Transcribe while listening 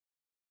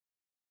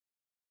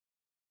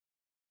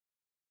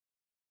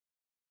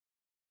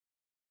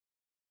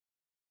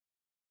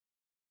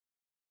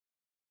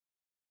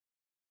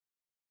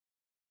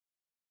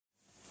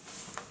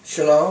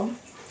Shalom.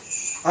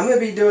 I'm going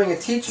to be doing a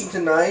teaching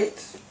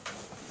tonight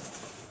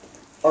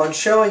on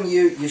showing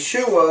you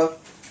Yeshua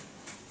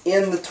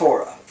in the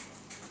Torah.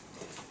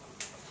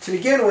 To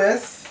begin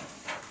with,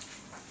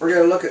 we're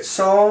going to look at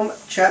Psalm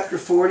chapter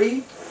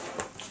 40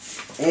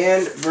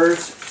 and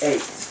verse 8.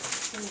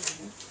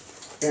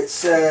 It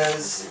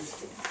says,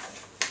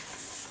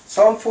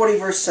 Psalm 40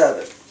 verse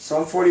 7.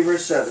 Psalm 40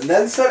 verse 7.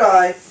 Then said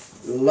I,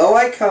 Lo,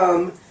 I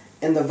come,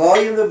 in the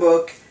volume of the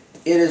book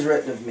it is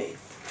written of me.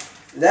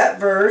 That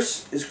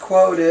verse is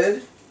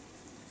quoted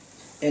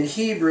in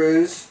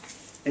Hebrews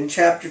in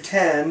chapter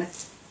 10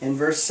 in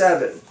verse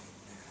 7,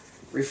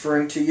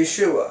 referring to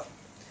Yeshua,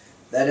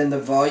 that in the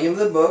volume of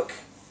the book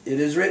it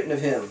is written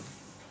of him.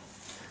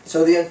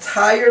 So the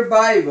entire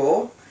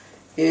Bible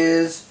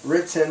is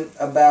written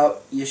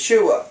about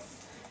Yeshua.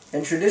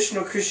 In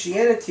traditional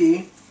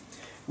Christianity,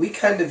 we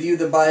kind of view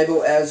the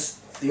Bible as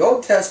the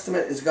Old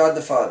Testament is God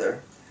the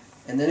Father,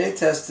 and the New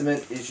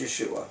Testament is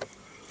Yeshua.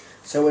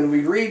 So when we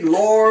read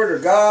Lord or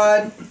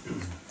God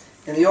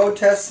in the Old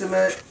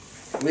Testament,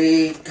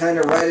 we kind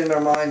of write in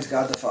our minds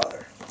God the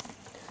Father.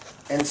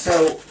 And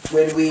so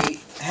when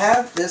we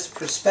have this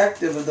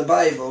perspective of the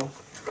Bible,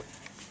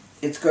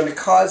 it's going to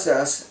cause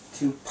us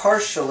to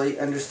partially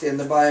understand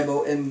the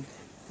Bible and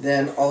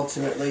then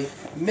ultimately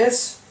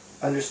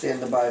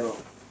misunderstand the Bible.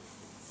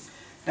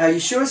 Now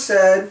Yeshua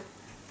said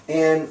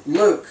in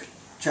Luke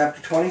chapter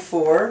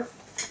 24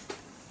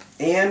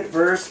 and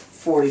verse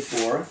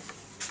 44,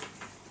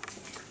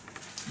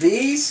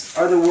 These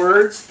are the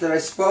words that I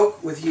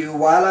spoke with you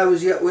while I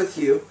was yet with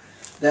you,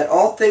 that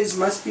all things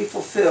must be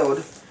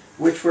fulfilled,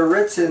 which were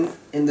written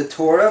in the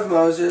Torah of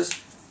Moses,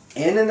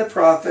 and in the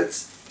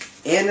prophets,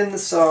 and in the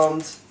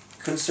Psalms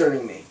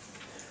concerning me.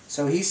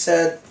 So he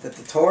said that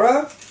the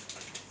Torah,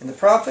 and the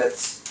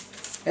prophets,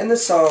 and the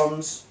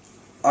Psalms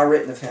are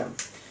written of him.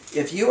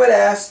 If you had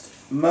asked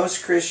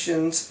most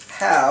Christians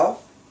how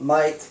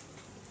might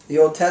the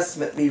Old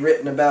Testament be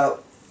written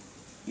about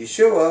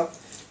Yeshua,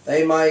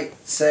 they might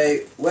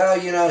say,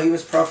 well, you know, he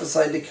was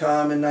prophesied to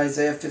come in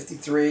Isaiah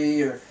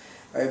 53, or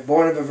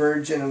born of a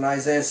virgin in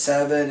Isaiah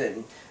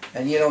 7,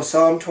 and you know,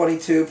 Psalm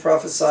 22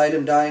 prophesied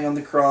him dying on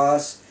the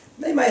cross.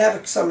 They might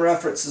have some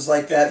references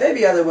like that.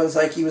 Maybe other ones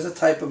like he was a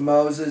type of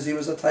Moses, he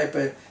was a type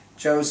of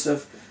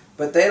Joseph,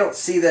 but they don't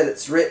see that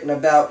it's written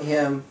about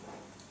him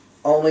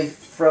only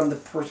from the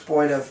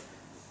point of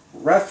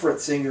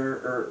referencing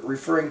or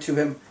referring to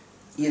him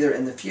either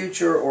in the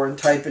future or in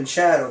type and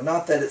shadow.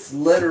 Not that it's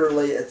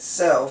literally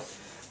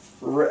itself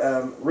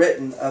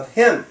written of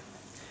him.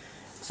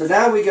 So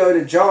now we go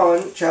to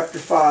John chapter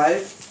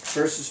 5,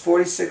 verses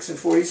 46 and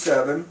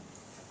 47.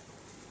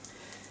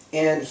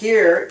 And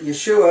here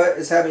Yeshua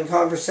is having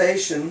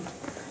conversation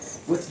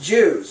with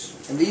Jews.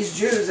 And these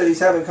Jews that he's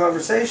having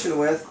conversation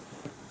with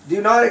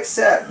do not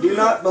accept, do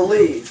not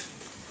believe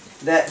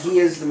that he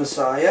is the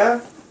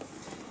Messiah,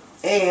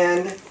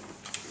 and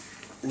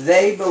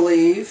they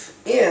believe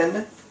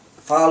in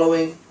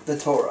following the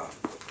Torah.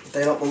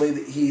 They don't believe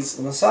that he's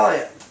the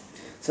Messiah.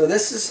 So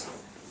this is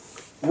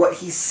what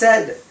he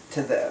said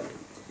to them.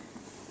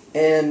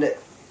 In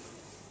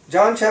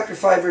John chapter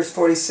 5 verse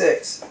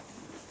 46,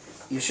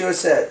 Yeshua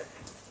said,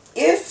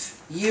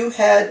 if you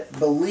had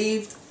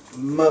believed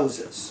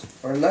Moses,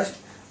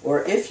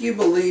 or if you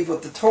believe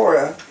what the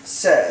Torah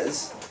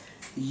says,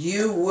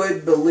 you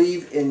would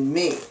believe in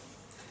me.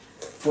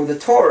 For the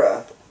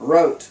Torah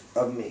wrote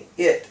of me.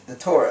 The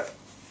Torah,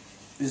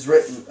 is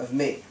written of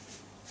me.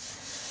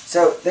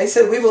 So they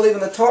said, we believe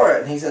in the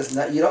Torah. And he says,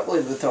 no, you don't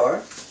believe in the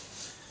Torah.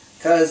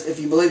 Because if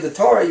you believe the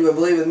Torah, you would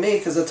believe in me,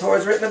 because the Torah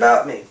is written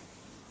about me.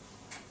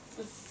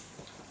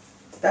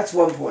 That's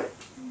one point.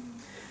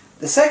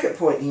 The second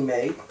point he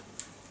made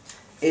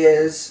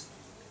is,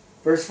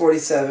 verse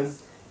 47,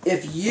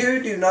 if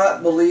you do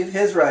not believe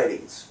his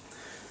writings.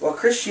 Well,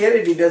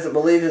 Christianity doesn't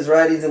believe his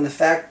writings in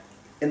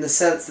the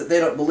sense that they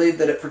don't believe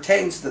that it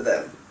pertains to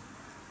them.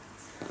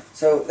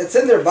 So it's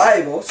in their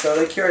Bible, so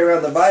they carry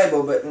around the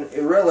Bible, but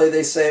really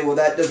they say, well,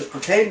 that doesn't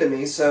pertain to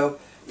me. So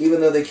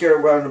even though they carry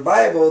around a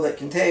Bible that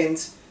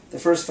contains the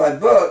first 5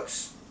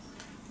 books,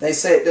 they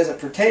say it doesn't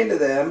pertain to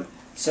them.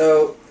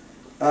 So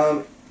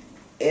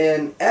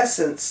in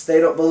essence,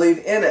 they don't believe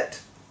in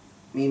it,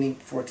 meaning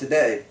for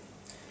today.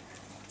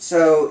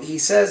 So he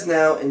says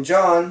now in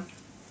John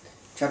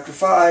chapter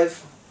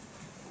 5,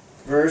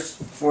 verse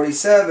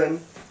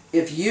 47,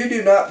 if you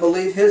do not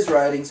believe his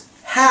writings,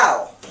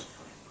 how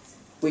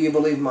will you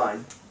believe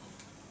mine?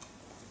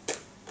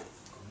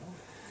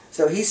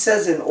 So he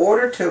says in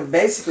order to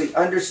basically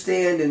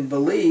understand and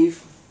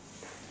believe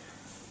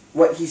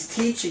what he's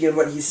teaching and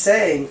what he's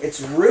saying,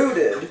 it's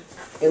rooted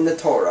in the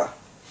Torah.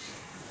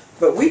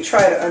 But we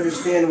try to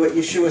understand what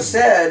Yeshua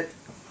said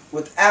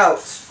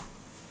without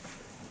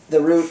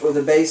the root or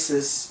the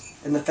basis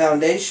and the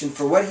foundation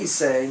for what he's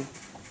saying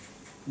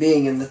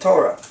being in the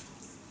Torah.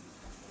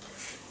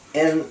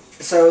 And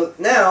so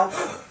now,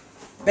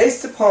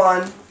 based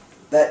upon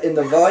that in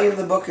the volume of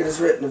the book it is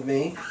written of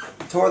me,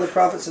 the Torah, the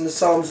prophets, and the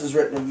Psalms is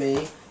written of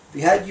me,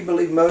 if had you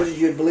believed Moses,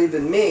 you had believed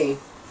in me.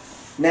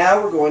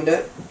 Now we're going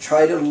to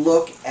try to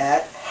look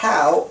at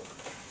how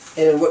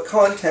and in what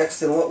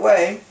context and what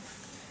way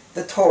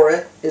the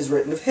Torah is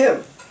written of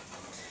him.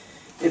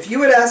 If you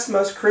would ask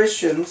most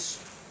Christians,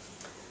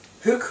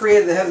 who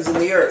created the heavens and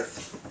the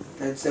earth?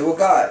 They'd say, well,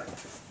 God.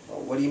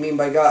 Well, what do you mean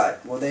by God?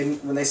 Well,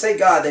 when they say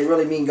God, they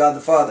really mean God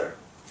the Father.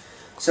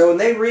 So when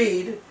they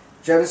read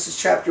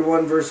Genesis chapter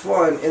 1, verse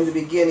 1, in the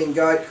beginning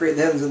God created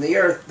the heavens and the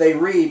earth, they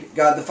read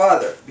God the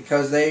Father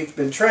because they've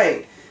been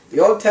trained. The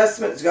Old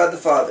Testament is God the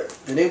Father.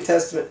 The New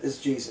Testament is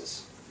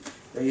Jesus,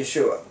 or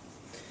Yeshua.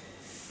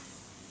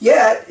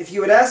 Yet, if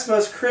you would ask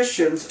most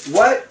Christians,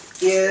 what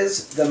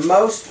is the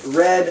most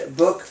read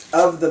book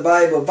of the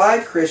Bible by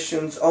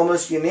Christians,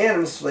 almost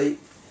unanimously,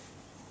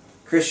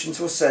 Christians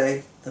will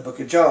say the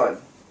book of John.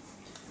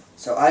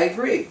 So I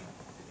agree.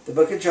 The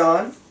book of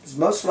John is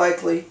most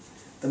likely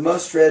the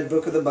most read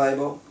book of the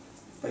Bible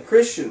by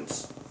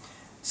Christians.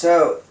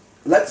 So,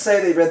 let's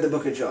say they read the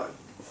book of John.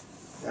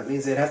 That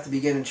means they'd have to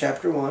begin in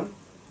chapter 1.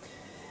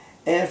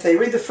 And if they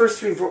read the first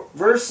 3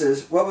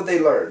 verses, what would they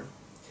learn?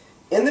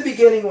 In the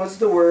beginning was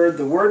the Word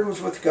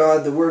was with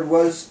God, the Word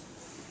was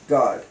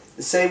God.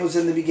 The same was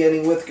in the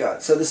beginning with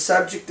God. So the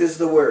subject is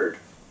the Word.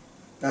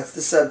 That's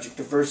the subject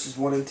of verses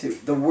 1 and 2.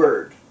 The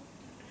Word.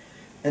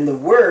 And the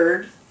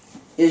Word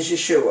is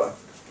Yeshua.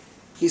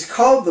 He's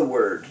called the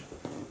Word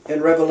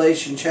in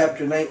Revelation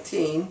chapter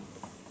 19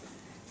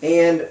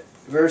 and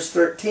verse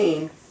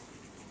 13.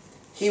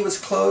 He was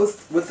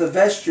clothed with a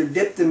vesture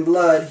dipped in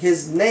blood.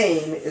 His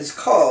name is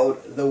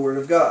called the Word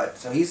of God.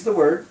 So he's the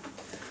Word.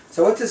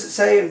 So what does it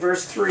say in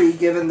verse 3,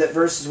 given that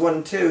verses 1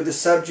 and 2, the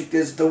subject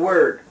is the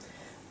Word?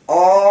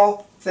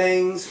 All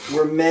things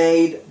were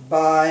made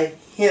by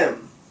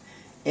Him,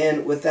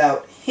 and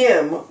without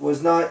Him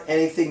was not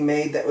anything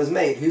made that was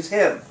made. Who's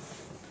Him?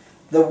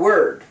 The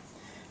Word.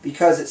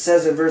 Because it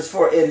says in verse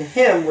 4, in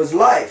Him was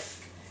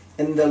life,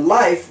 and the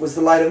life was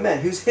the light of men.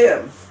 Who's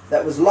Him?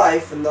 That was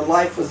life, and the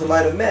life was the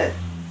light of men.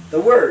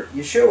 The Word,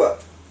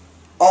 Yeshua.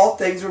 All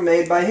things were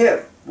made by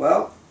Him.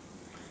 Well,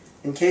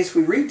 in case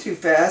we read too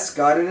fast,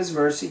 God in His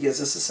mercy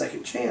gives us a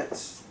second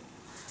chance.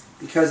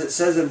 Because it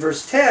says in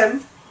verse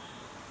 10,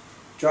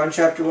 John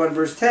chapter 1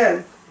 verse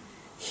 10,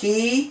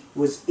 He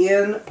was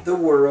in the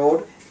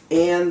world,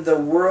 and the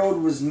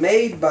world was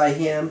made by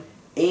Him,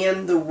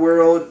 and the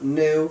world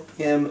knew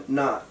Him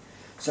not.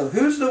 So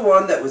who's the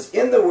one that was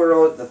in the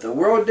world that the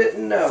world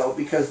didn't know?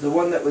 Because the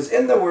one that was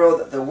in the world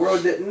that the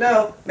world didn't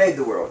know made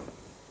the world.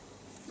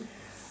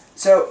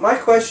 So my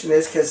question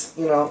is, because,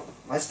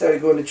 I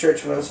started going to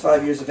church when I was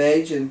 5 years of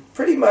age and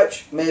pretty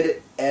much made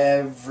it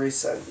every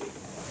Sunday.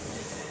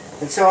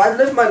 And so I've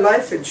lived my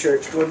life in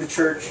church, going to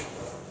church,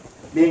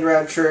 being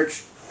around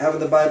church, having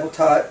the Bible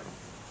taught.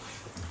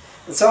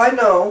 And so I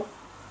know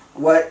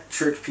what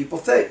church people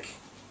think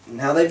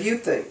and how they view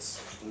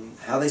things and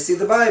how they see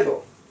the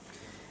Bible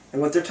and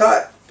what they're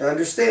taught to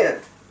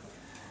understand.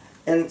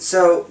 And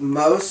so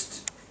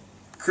most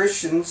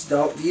Christians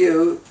don't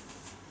view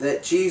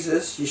that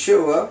Jesus,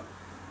 Yeshua,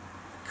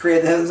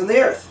 created the heavens and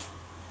the earth.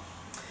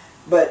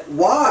 But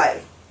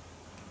why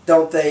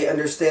don't they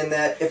understand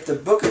that if the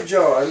book of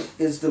John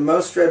is the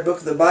most read book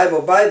of the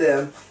Bible by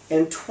them,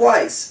 and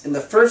twice in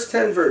the first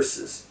 10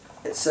 verses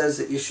it says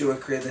that Yeshua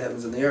created the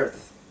heavens and the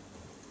earth?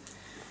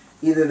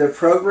 Either they're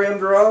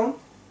programmed wrong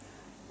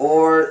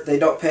or they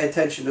don't pay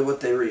attention to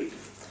what they read.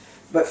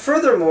 But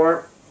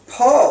furthermore,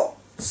 Paul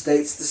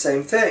states the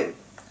same thing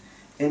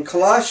in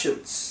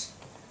Colossians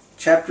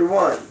chapter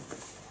 1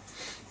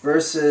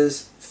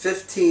 verses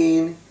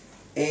 15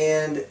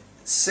 and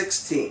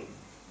 16.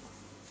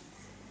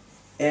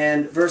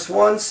 And verse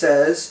 1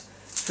 says,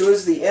 who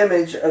is the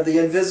image of the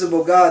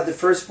invisible God, the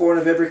firstborn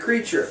of every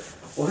creature?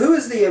 Well, who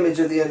is the image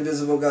of the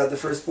invisible God, the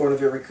firstborn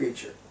of every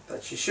creature?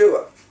 That's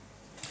Yeshua.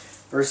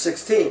 Verse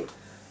 16,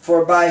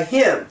 for by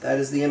Him, that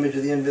is the image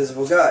of the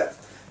invisible God,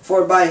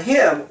 for by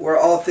Him were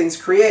all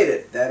things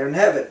created, that are in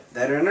heaven,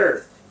 that are in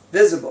earth,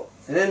 visible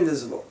and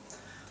invisible.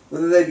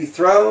 Whether they be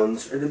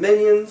thrones, or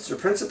dominions, or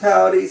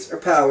principalities, or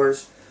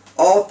powers,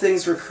 all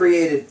things were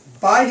created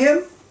by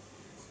Him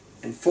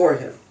and for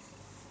Him.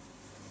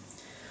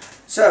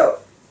 So,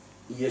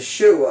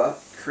 Yeshua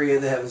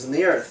created the heavens and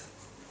the earth.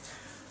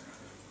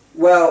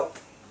 Well,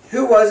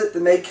 who was it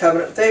that made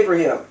covenant with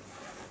Abraham?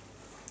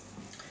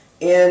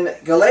 In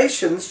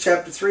Galatians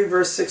chapter 3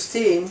 verse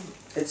 16,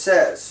 it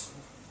says,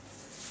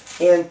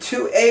 and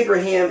to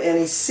Abraham and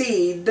his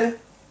seed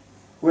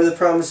were the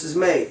promises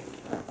made.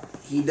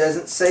 He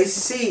doesn't say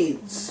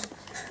seeds,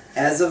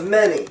 as of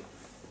many,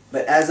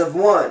 but as of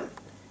one,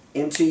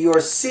 into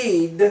your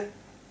seed,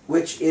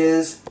 which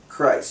is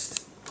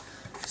Christ.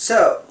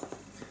 So,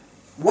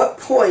 what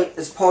point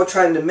is Paul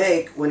trying to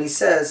make when he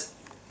says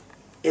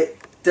it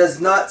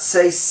does not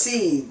say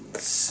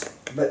seeds,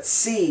 but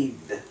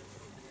seed?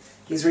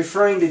 He's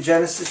referring to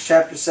Genesis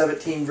chapter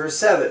 17, verse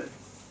 7.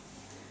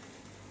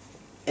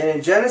 And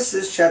in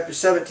Genesis chapter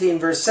 17,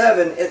 verse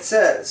 7, it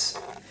says,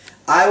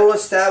 I will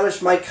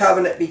establish my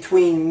covenant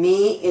between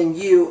me and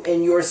you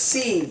and your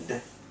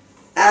seed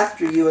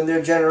after you and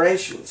their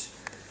generations,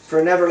 for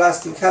an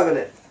everlasting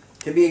covenant,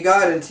 to be a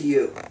God unto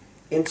you,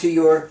 into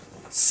your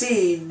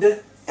seed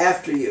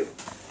after you.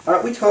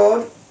 Aren't we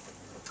told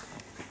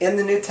in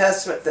the New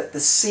Testament that the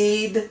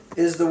seed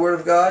is the Word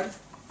of God?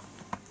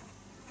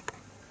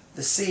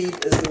 The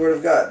seed is the Word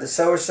of God. The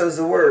sower sows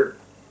the Word.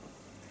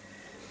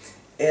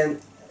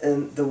 And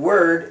the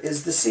Word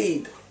is the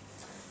seed.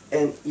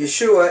 And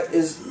Yeshua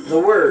is the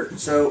Word.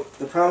 So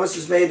the promise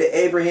was made to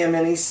Abraham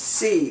and his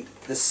seed.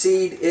 The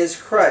seed is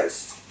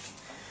Christ.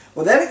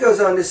 Well, then it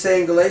goes on to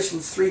say in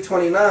Galatians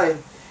 3:29,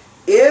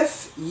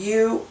 if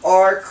you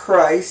are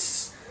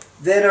Christ,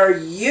 then are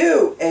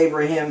you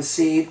Abraham's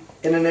seed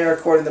in an heir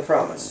according to the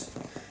promise.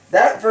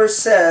 That verse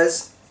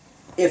says,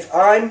 if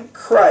I'm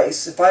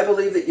Christ, if I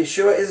believe that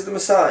Yeshua is the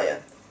Messiah,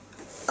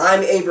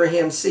 I'm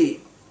Abraham's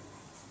seed.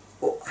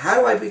 Well, how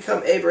do I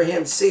become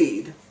Abraham's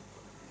seed?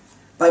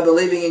 By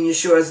believing in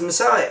Yeshua as the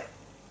Messiah.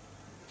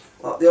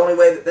 Well, the only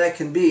way that that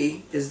can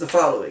be is the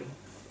following.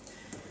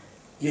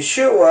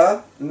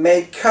 Yeshua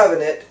made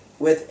covenant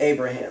with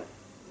Abraham.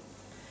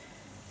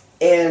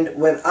 And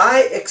when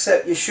I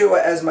accept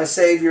Yeshua as my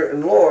Savior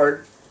and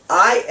Lord,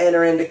 I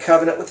enter into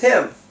covenant with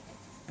Him.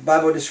 The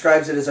Bible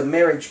describes it as a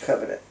marriage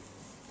covenant.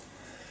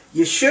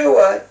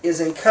 Yeshua is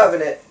in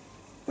covenant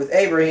with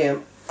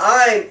Abraham.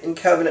 I'm in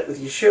covenant with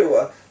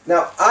Yeshua.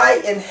 Now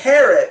I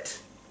inherit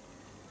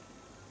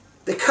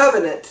the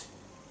covenant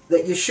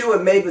that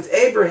Yeshua made with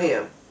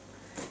Abraham.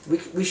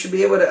 We should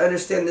be able to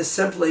understand this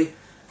simply.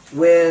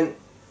 When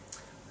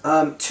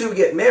two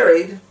get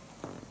married,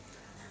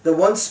 the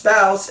one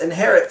spouse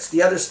inherits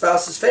the other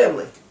spouse's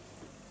family.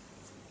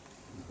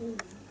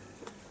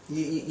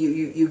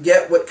 You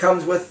get what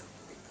comes with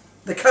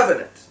the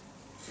covenant.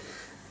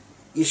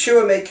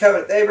 Yeshua made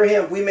covenant with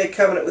Abraham. We made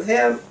covenant with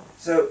him.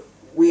 So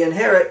we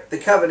inherit the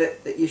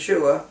covenant that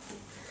Yeshua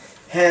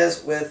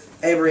has with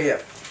Abraham.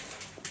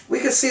 We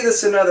could see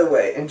this another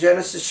way. In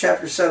Genesis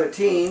chapter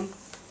 17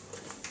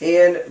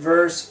 and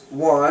verse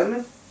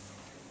 1,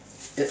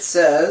 it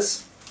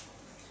says,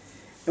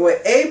 and when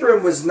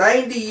Abram was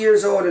 90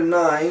 years old and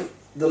 9,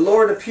 the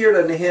Lord appeared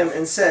unto him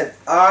and said,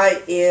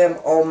 I am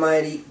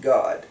Almighty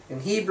God. In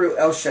Hebrew,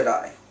 El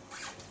Shaddai.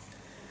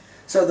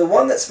 So the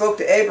one that spoke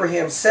to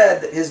Abraham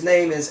said that his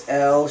name is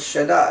El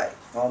Shaddai,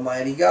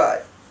 Almighty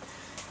God.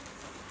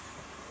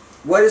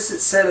 What is it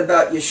said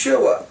about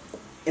Yeshua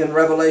in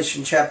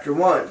Revelation chapter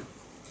 1,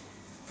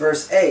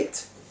 verse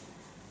 8?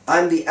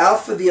 I'm the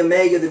Alpha, the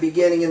Omega, the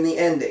beginning and the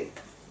ending.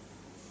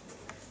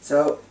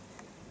 So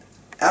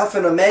Alpha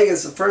and Omega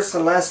is the first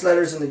and last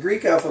letters in the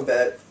Greek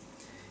alphabet.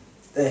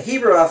 The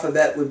Hebrew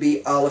alphabet would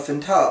be Aleph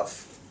and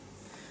Tav.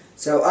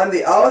 So I'm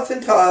the Aleph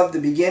and Tav, the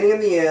beginning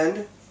and the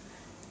end,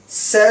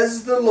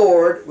 says the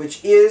Lord,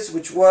 which is,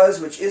 which was,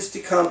 which is to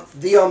come,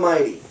 the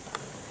Almighty.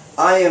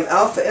 I am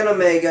Alpha and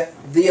Omega,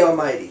 the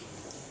Almighty.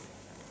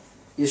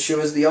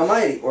 Yeshua is the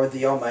Almighty, or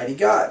the Almighty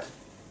God.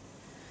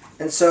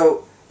 And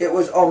so it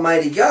was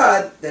Almighty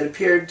God that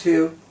appeared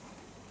to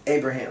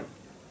Abraham.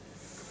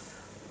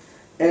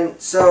 And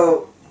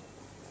so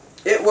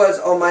it was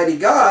Almighty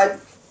God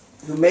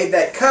who made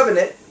that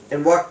covenant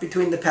and walked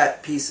between the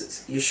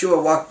pieces.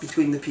 Yeshua walked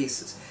between the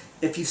pieces.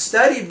 If you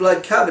studied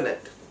blood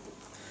covenant,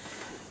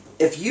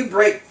 if you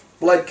break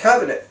blood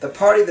covenant, the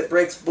party that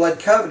breaks blood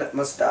covenant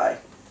must die.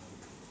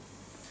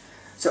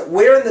 So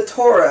where in the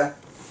Torah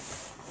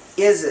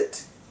is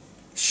it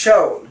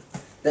shown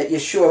that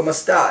Yeshua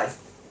must die?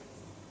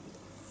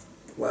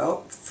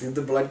 Well, through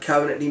the blood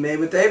covenant he made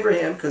with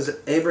Abraham, because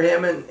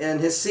Abraham and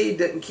his seed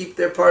didn't keep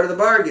their part of the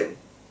bargain.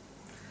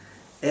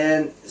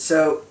 And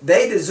so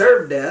they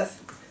deserve death,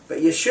 but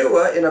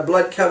Yeshua, in a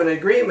blood covenant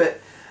agreement,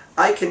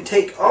 I can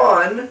take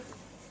on,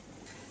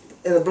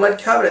 in the blood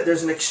covenant,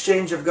 there's an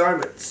exchange of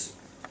garments.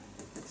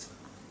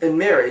 In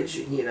marriage,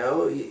 you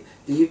know,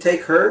 do you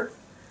take her?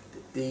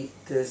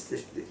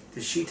 Does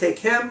she take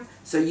him?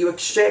 So you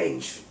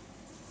exchange.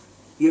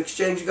 You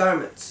exchange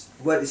garments.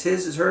 What is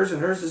his is hers,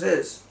 and hers is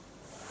his.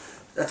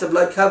 That's a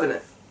blood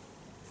covenant.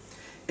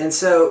 And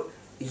so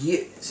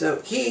he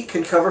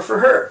can cover for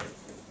her.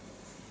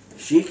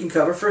 She can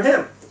cover for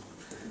him.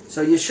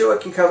 So Yeshua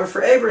can cover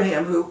for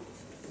Abraham, who,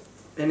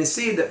 and his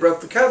seed that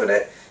broke the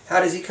covenant. How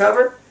does he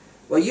cover?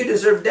 Well, you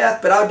deserve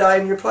death, but I'll die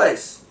in your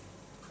place.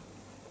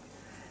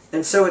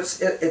 And so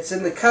it's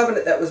in the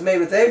covenant that was made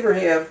with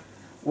Abraham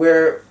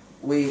where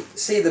we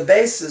see the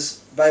basis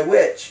by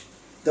which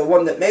the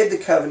one that made the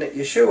covenant,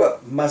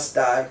 Yeshua, must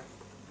die.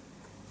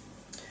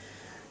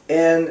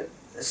 And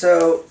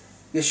so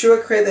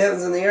Yeshua created the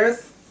heavens and the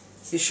earth.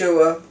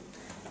 Yeshua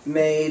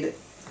made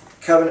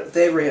covenant with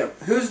Abraham.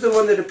 Who's the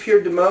one that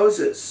appeared to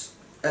Moses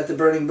at the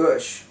burning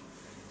bush?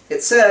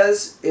 It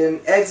says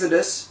in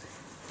Exodus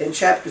in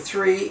chapter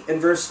 3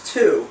 and verse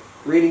 2,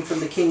 reading from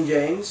the King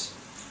James,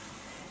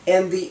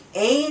 and the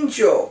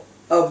angel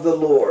of the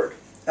Lord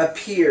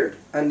appeared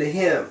unto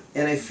him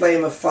in a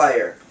flame of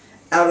fire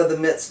out of the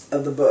midst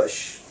of the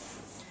bush.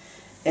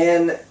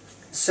 And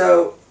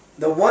so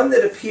the one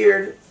that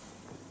appeared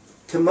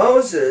to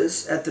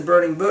Moses at the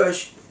burning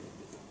bush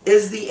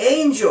is the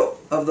angel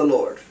of the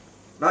Lord,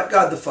 not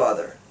God the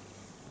Father.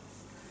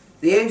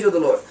 The angel of the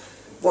Lord.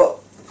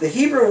 Well, the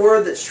Hebrew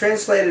word that's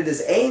translated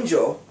as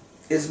angel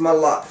is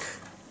malach.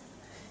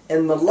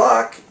 And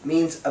malach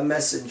means a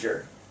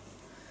messenger.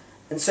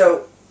 And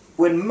so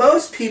when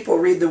most people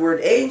read the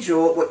word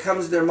angel, what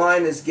comes to their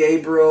mind is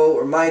Gabriel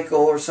or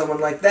Michael or someone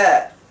like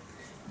that.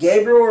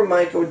 Gabriel or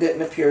Michael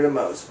didn't appear to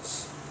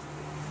Moses.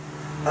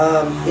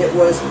 It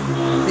was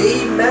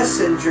the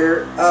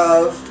messenger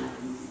of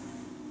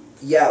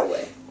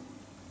Yahweh.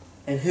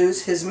 And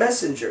who's his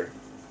messenger?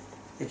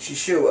 It's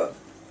Jeshua.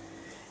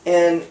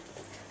 And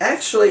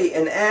actually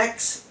in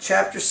Acts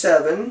chapter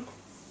 7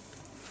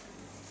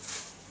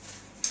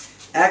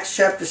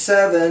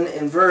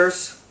 in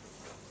verse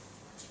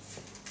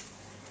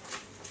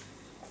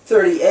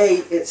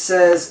 38, it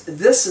says,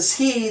 "This is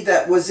he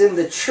that was in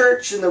the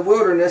church in the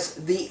wilderness,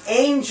 the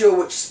angel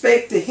which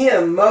spake to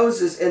him,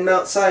 Moses, in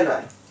Mount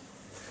Sinai."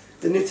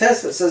 The New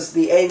Testament says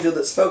the angel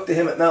that spoke to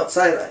him at Mount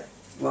Sinai.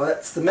 Well,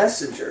 that's the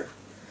messenger.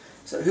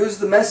 So who's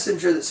the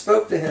messenger that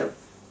spoke to him?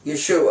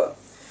 Yeshua.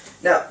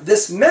 Now,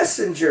 this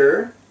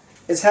messenger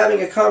is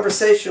having a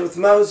conversation with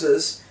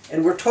Moses,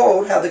 and we're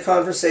told how the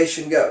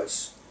conversation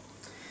goes.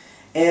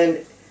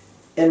 And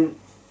in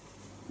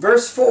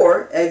verse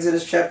 4,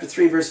 Exodus chapter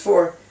 3, verse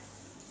 4,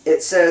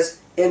 it says,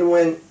 "And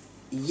when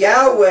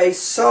Yahweh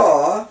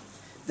saw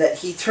that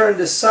he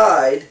turned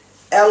aside,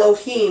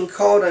 Elohim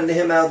called unto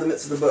him out of the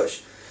midst of the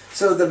bush."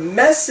 So the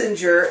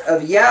messenger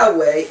of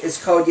Yahweh is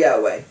called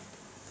Yahweh.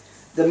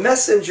 The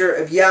messenger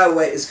of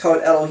Yahweh is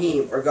called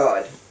Elohim, or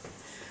God.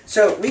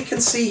 So we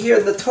can see here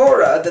in the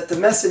Torah that the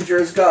messenger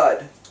is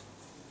God.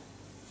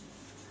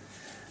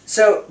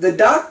 So the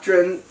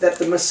doctrine that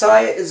the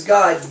Messiah is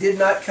God did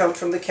not come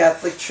from the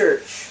Catholic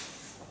Church.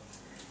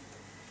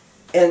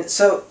 And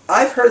so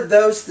I've heard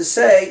those to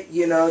say,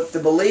 you know, the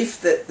belief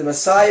that the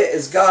Messiah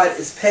is God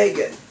is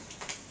pagan.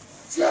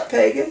 It's not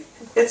pagan.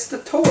 It's the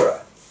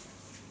Torah.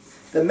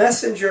 The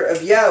messenger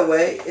of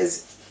Yahweh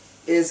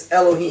is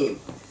Elohim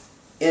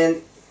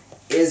and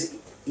is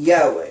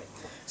Yahweh.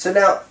 So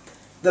now,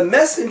 the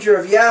messenger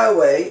of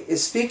Yahweh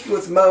is speaking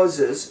with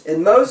Moses,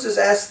 and Moses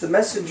asks the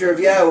messenger of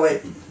Yahweh,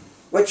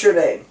 "What's your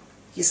name?"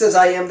 He says,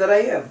 "I am that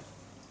I am."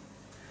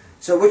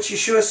 So what's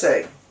Yeshua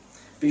saying?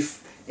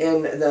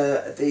 In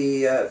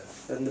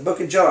the book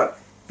of John,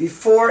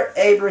 before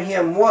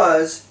Abraham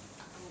was,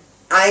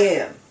 I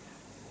am.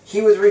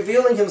 He was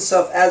revealing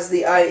himself as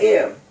the I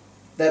am,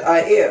 that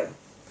I am.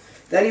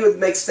 Then he would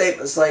make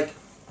statements like,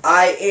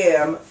 "I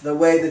am the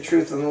way, the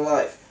truth, and the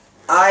life.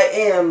 I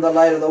am the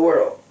light of the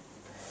world."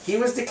 He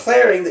was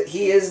declaring that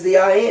he is the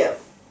I am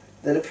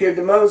that appeared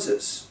to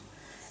Moses.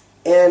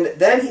 And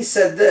then he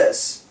said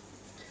this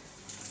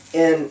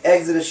in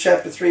Exodus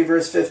chapter 3,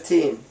 verse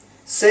 15.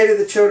 "Say to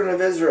the children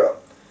of Israel,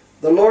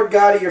 the Lord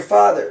God of your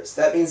fathers,"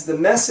 that means the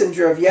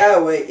messenger of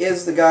Yahweh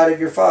is the God of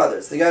your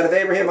fathers, the God of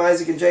Abraham,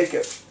 Isaac, and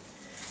Jacob.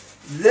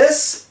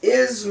 "This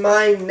is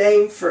my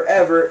name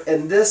forever,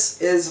 and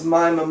this is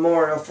my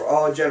memorial for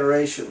all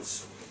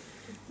generations."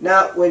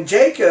 Now, when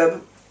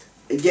Jacob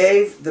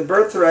gave the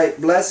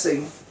birthright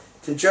blessing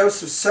to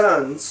Joseph's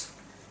sons,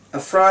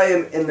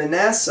 Ephraim and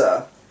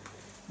Manasseh,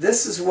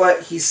 this is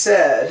what he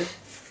said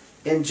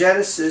in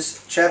Genesis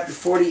chapter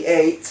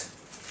 48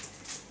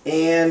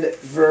 and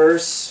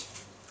verse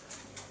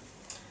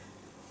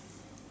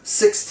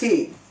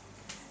 16.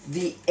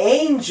 "The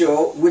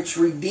angel which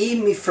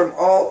redeemed me from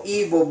all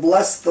evil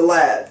blessed the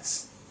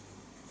lads."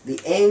 The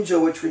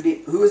angel which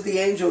redeemed... Who is the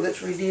angel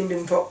that's redeemed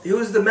him from... Who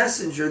is the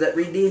messenger that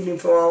redeemed him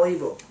from all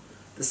evil?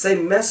 The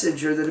same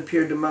messenger that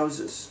appeared to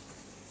Moses.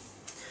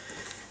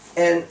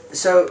 And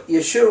so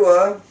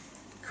Yeshua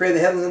created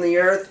the heavens and the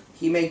earth.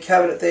 He made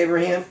covenant with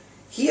Abraham.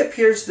 He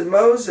appears to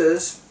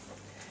Moses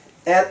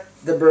at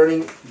the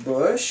burning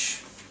bush.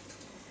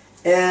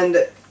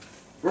 And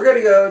we're going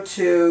to go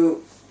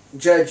to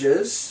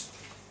Judges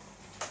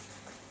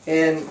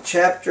in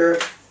chapter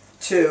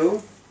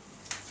 2.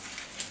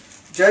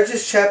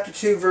 Judges chapter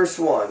 2, verse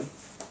 1.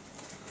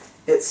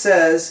 It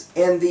says,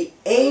 "And the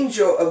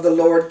angel of the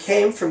Lord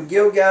came from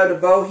Gilgal to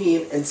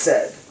Bochim and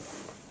said."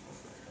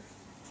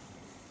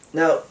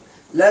 Now,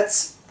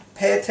 let's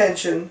pay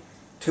attention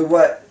to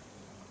what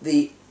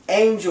the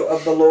angel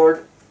of the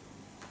Lord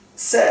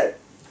said.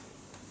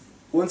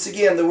 Once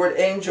again, the word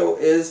angel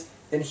is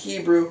in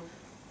Hebrew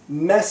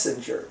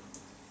messenger.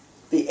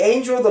 The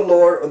angel of the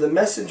Lord, or the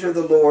messenger of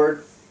the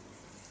Lord,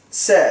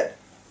 said,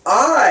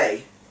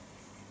 "I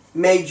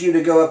made you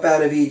to go up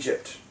out of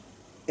Egypt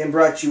and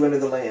brought you into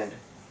the land.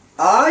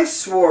 I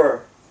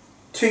swore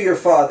to your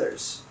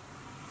fathers,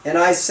 and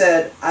I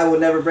said, I will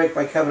never break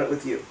my covenant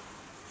with you."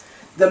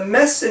 The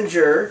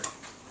messenger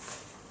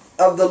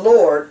of the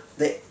Lord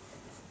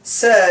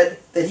said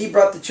that he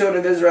brought the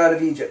children of Israel out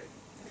of Egypt.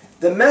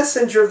 The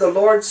messenger of the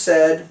Lord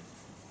said,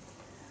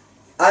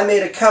 "I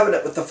made a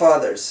covenant with the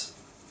fathers."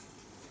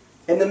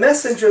 And the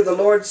messenger of the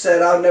Lord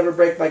said, "I'll never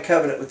break my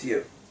covenant with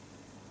you."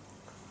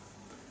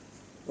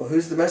 Well,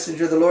 who's the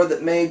messenger of the Lord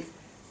that made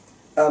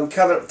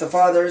covenant with the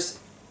fathers,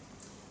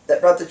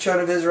 that brought the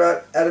children of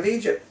Israel out of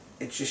Egypt?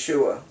 It's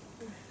Yeshua.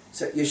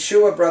 So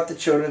Yeshua brought the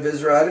children of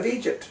Israel out of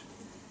Egypt.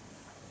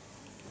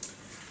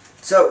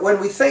 So when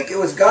we think it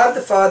was God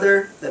the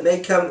Father that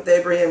made covenant with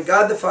Abraham,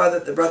 God the Father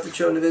that brought the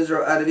children of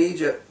Israel out of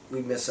Egypt,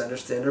 we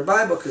misunderstand our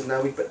Bible, because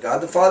now we put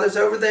God the Father's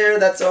over there,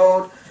 that's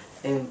old,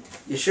 And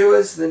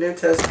Yeshua's the New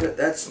Testament,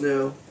 that's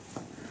new.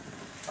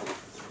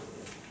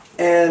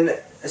 And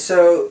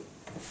so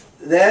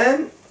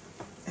then,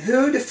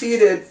 who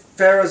defeated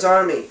Pharaoh's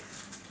army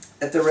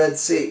at the Red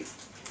Sea?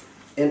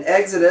 In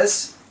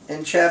Exodus,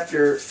 in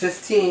chapter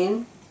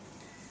 15,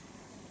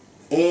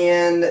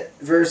 and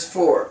verse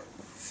 4.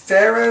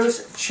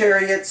 Pharaoh's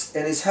chariots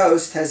and his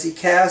host has he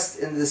cast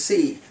into the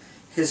sea.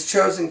 His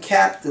chosen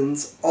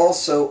captains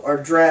also are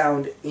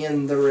drowned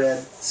in the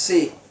Red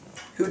Sea.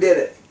 Who did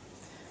it?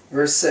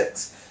 Verse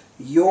 6.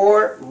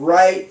 Your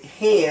right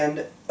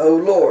hand, O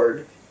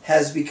Lord,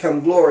 has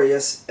become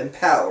glorious in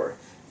power.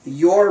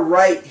 Your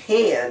right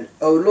hand,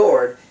 O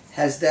Lord,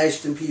 has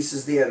dashed in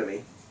pieces the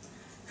enemy.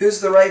 Who's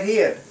the right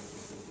hand?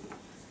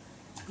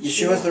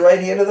 Yeshua's the right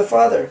hand of the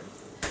Father.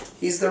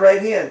 He's the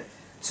right hand.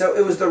 So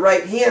it was the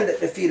right hand that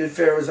defeated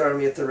Pharaoh's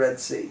army at the Red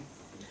Sea.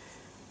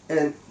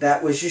 And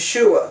that was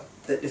Yeshua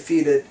that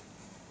defeated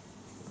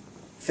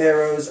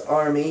Pharaoh's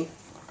army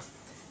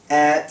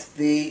at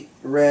the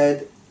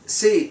Red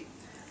Sea.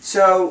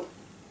 So,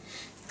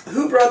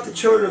 who brought the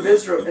children of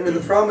Israel into the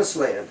Promised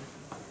Land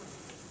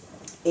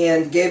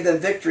and gave them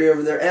victory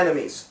over their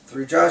enemies?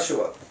 Through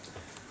Joshua.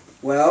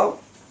 Well,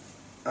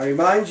 I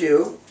remind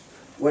you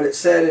what it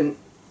said in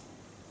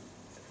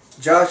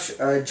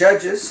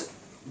Judges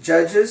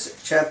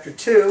chapter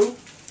 2,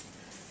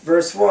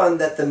 verse 1,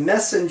 that the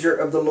messenger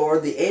of the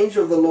Lord, the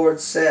angel of the Lord,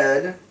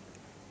 said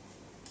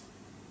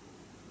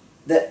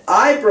that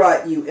I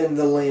brought you in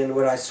the land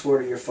what I swore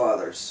to your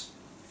fathers.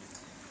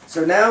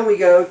 So now we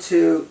go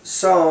to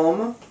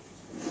Psalm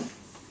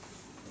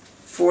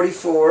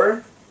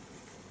 44,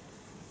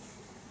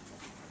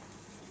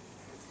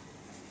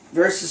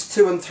 verses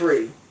 2 and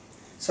 3.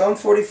 Psalm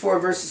 44,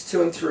 verses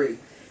 2 and 3.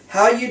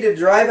 How you did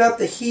drive out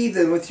the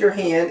heathen with your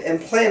hand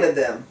and planted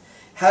them.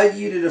 How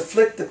you did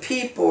afflict the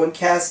people and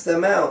cast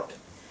them out.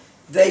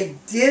 They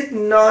did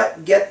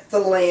not get the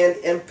land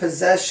in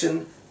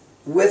possession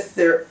with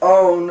their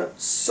own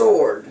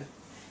sword.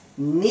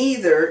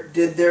 Neither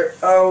did their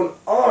own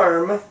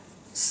arm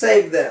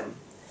save them.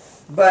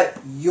 But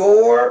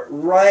your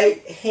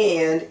right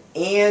hand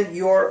and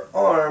your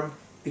arm,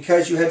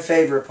 because you had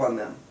favor upon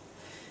them.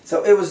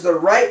 So it was the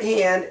right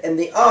hand and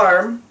the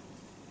arm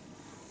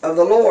of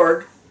the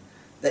Lord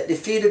that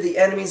defeated the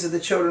enemies of the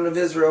children of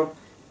Israel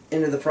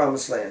into the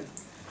Promised Land.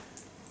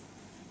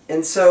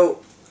 And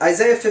so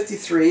Isaiah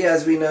 53,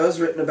 as we know, is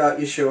written about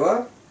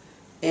Yeshua.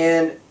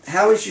 And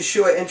how is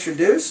Yeshua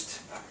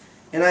introduced?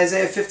 In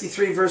Isaiah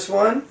 53, verse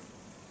 1,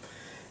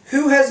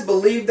 who has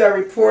believed our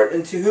report,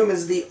 and to whom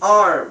has the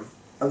arm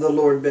of the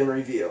Lord been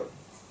revealed?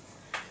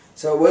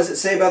 So what does it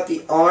say about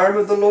the arm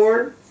of the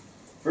Lord?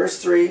 Verse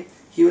 3,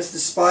 he was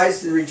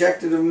despised and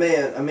rejected of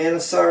man, a man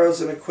of sorrows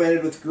and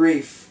acquainted with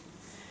grief.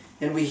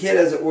 And we hid,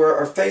 as it were,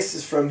 our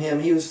faces from him.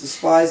 He was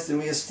despised, and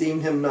we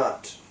esteemed him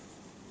not.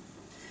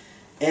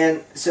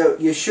 And so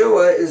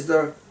Yeshua is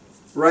the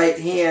right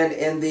hand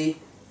and the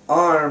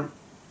arm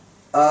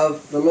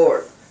of the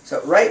Lord.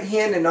 So right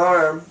hand and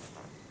arm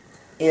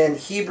in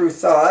Hebrew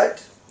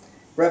thought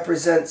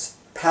represents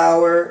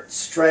power,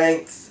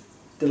 strength,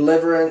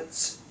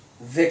 deliverance,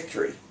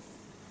 victory.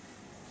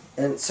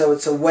 And so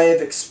it's a way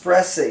of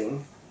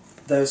expressing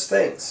those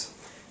things.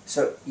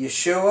 So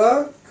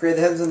Yeshua created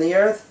the heavens and the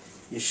earth.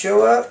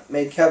 Yeshua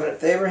made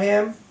covenant with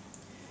Abraham.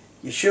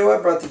 Yeshua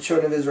brought the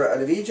children of Israel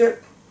out of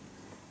Egypt.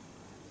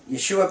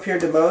 Yeshua appeared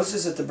to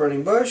Moses at the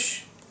burning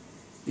bush.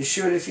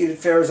 Yeshua defeated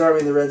Pharaoh's army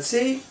in the Red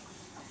Sea.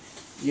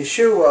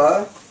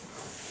 Yeshua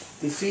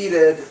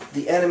defeated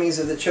the enemies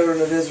of the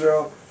children of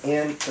Israel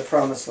in the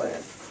Promised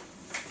Land.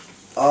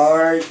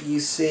 Are you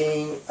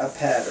seeing a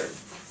pattern?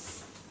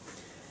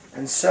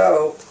 And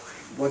so,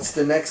 what's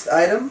the next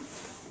item?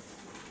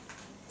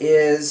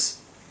 Is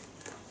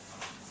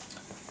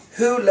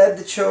who led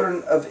the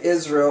children of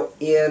Israel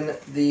in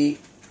the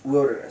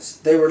wilderness?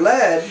 They were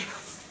led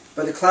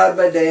by the cloud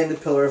by day and the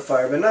pillar of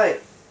fire by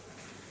night.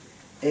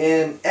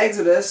 In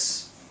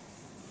Exodus,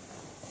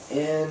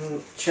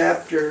 in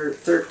chapter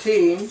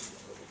 13,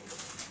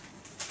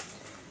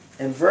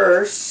 and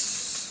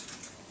verse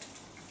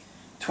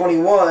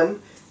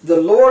 21, the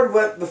Lord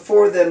went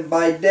before them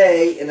by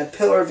day in a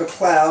pillar of a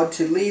cloud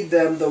to lead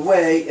them the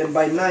way, and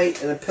by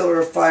night in a pillar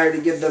of fire to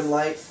give them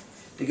light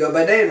to go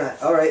by day and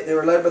night. All right, they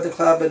were led by the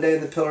cloud by day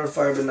and the pillar of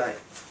fire by night.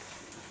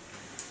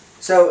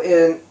 So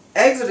in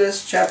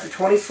Exodus chapter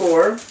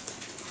 24,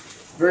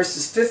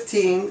 verses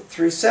 15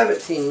 through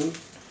 17,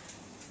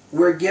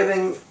 we're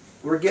given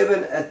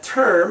a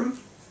term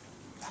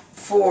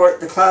for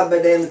the cloud by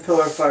day and the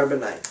pillar of fire by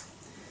night.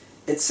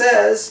 It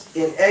says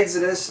in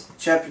Exodus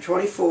chapter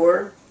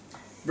 24,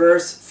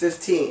 verse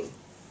 15,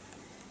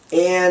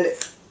 and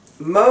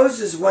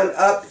Moses went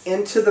up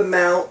into the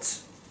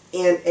mount,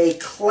 and a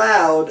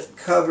cloud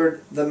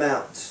covered the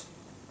mount.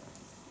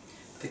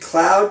 The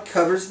cloud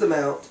covers the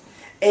mount,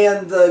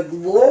 and the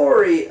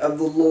glory of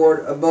the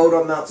Lord abode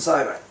on Mount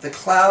Sinai. The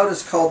cloud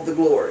is called the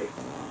glory.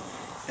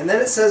 And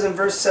then it says in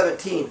verse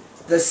 17,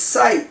 the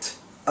sight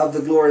of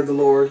the glory of the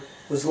Lord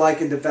was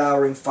like a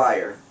devouring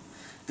fire.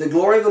 The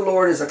glory of the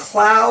Lord is a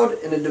cloud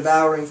and a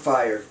devouring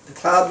fire. The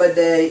cloud by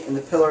day and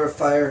the pillar of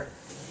fire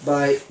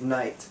by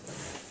night.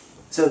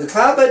 So the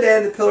cloud by day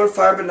and the pillar of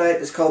fire by night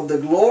is called the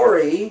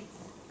glory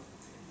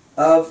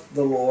of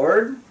the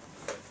Lord.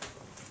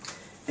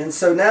 And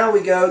so now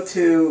we go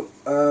to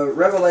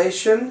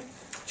Revelation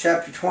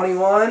chapter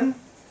 21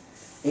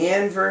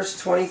 and verse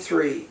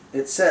 23.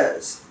 It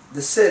says,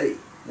 the city,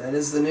 that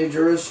is the New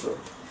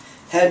Jerusalem,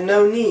 had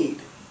no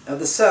need of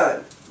the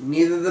sun,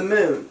 neither the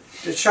moon,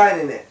 to shine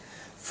in it.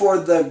 For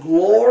the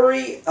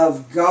glory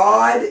of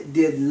God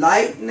did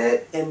lighten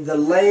it, and the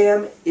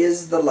Lamb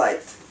is the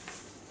light.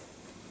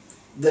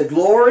 The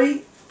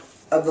glory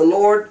of the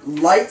Lord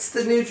lights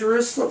the New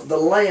Jerusalem. The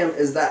Lamb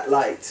is that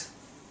light.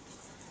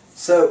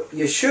 So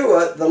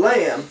Yeshua, the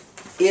Lamb,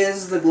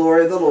 is the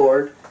glory of the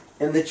Lord,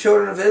 and the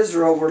children of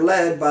Israel were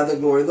led by the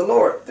glory of the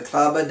Lord, the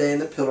cloud by day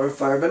and the pillar of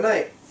fire by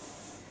night.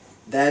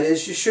 That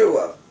is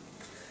Yeshua.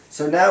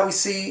 So now we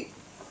see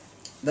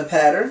the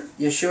pattern.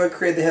 Yeshua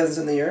created the heavens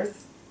and the earth.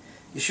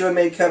 Yeshua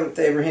made covenant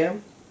with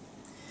Abraham.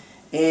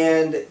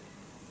 And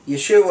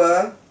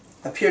Yeshua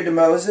appeared to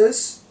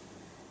Moses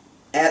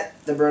at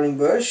the burning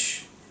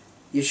bush.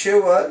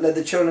 Yeshua led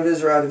the children of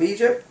Israel out of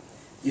Egypt.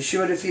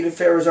 Yeshua defeated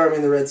Pharaoh's army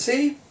in the Red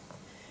Sea.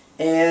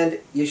 And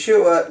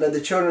Yeshua led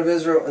the children of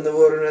Israel in the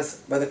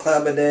wilderness by the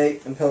cloud by day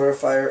and pillar of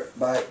fire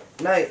by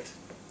night.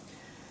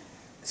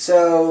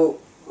 So,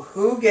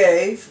 who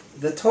gave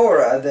the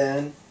Torah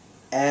then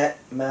at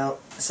Mount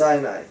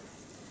Sinai?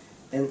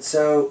 And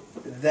so,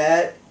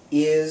 that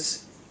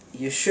is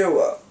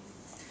Yeshua.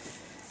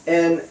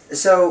 And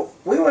so,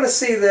 we want to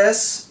see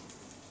this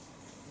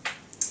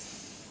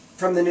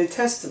from the New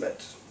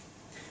Testament.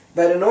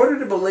 But in order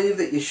to believe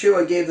that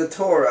Yeshua gave the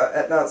Torah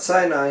at Mount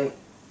Sinai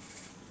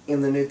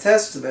in the New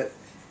Testament,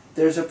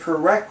 there's a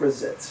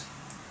prerequisite.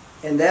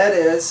 And that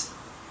is,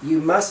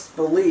 you must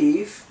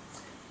believe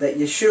that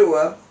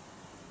Yeshua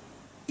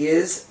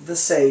is the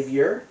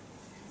Savior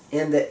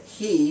and that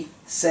He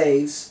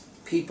saves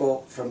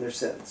people from their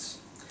sins.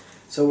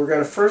 So we're going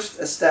to first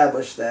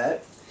establish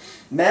that.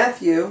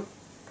 Matthew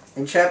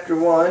in chapter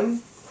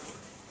 1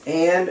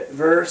 and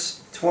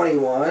verse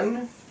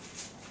 21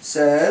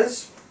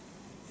 says,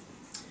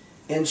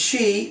 and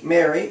she,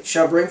 Mary,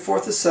 shall bring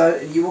forth a son,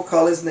 and you will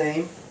call his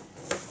name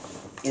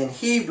in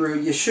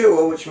Hebrew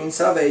Yeshua, which means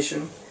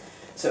salvation.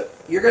 So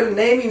you're going to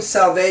name him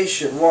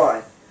salvation.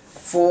 Why?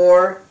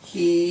 For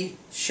he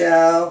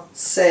shall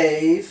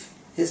save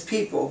his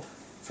people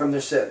from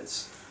their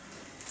sins.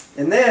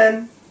 And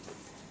then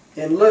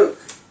in Luke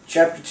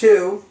chapter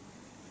 2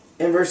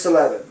 and verse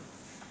 11,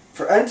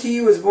 for unto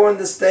you is born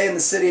this day in the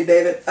city of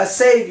David a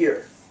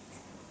Savior,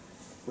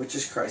 which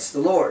is Christ the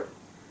Lord.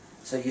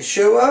 So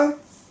Yeshua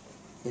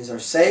is our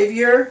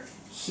Savior.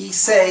 He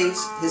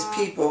saves his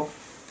people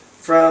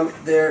from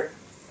their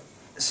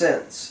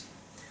sins.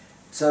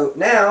 So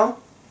now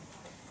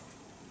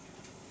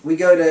we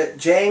go to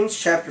James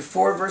chapter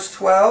 4 verse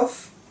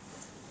 12.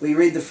 We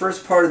read the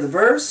first part of the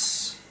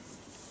verse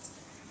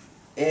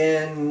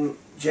in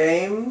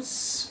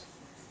James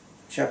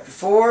chapter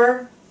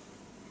 4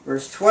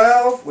 verse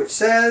 12, which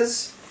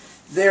says,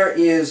 there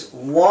is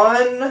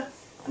one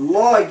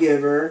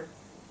lawgiver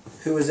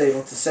who is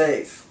able to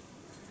save.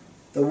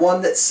 The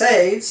one that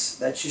saves,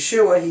 that's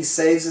Yeshua, he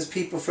saves his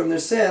people from their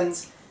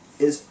sins,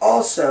 is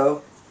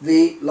also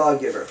the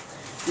lawgiver.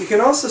 You can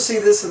also see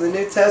this in the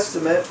New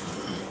Testament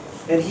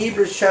in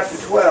Hebrews chapter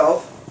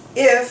 12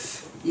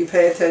 if you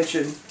pay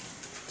attention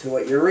to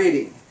what you're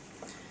reading.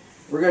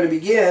 We're going to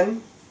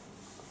begin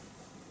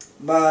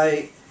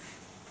by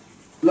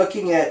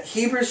looking at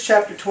Hebrews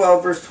chapter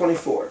 12 verse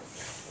 24.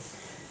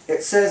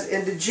 It says,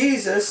 and to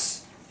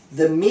Jesus,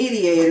 the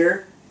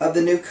mediator of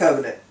the new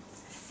covenant,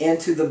 and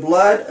to the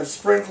blood of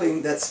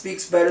sprinkling that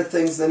speaks better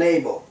things than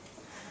Abel.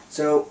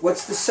 So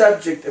what's the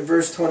subject of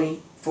verse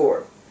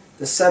 24?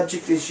 The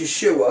subject is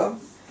Yeshua,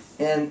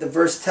 and the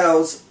verse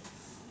tells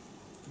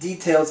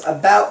details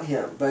about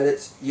him, but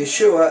it's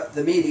Yeshua,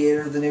 the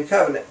mediator of the new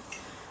covenant.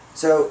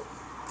 So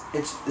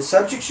it's the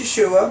subject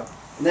Yeshua,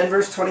 and then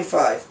verse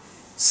 25.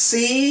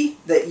 See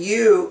that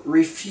you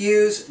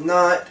refuse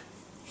not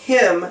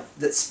him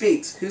that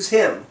speaks. Who's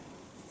him?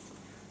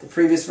 The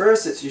previous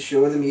verse, it's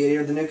Yeshua, the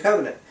mediator of the new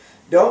covenant.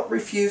 Don't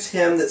refuse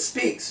him that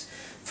speaks.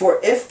 For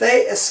if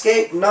they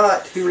escape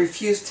not who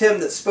refused him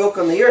that spoke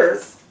on the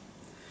earth,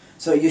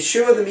 so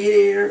Yeshua, the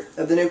mediator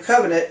of the new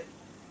covenant,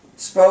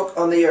 spoke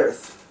on the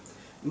earth,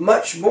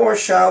 much more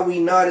shall we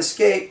not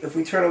escape if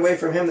we turn away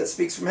from him that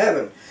speaks from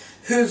heaven,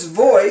 whose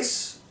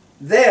voice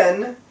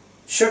then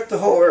shook the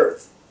whole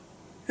earth.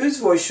 Whose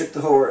voice shook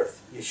the whole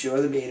earth?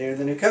 Yeshua, the mediator of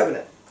the new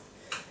covenant.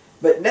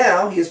 But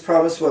now he has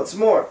promised once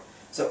more.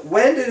 So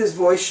when did his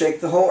voice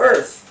shake the whole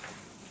earth?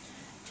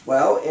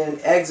 Well, in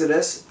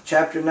Exodus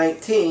chapter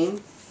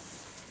 19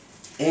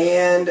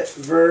 and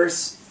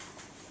verse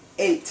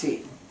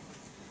 18.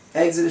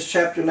 Exodus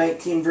chapter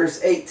 19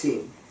 verse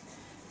 18.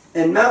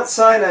 And Mount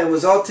Sinai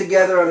was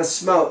altogether on a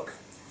smoke,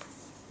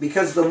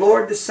 because the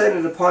Lord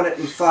descended upon it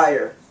in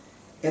fire,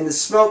 and the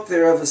smoke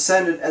thereof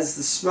ascended as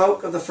the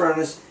smoke of the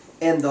furnace,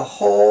 and the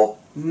whole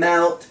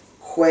mount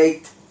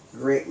quaked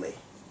greatly.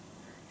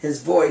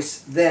 His voice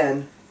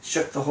then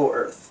shook the whole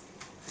earth.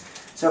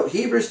 So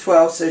Hebrews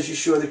 12 says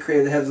Yeshua, the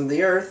creator of the heavens and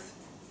the earth.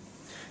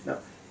 No,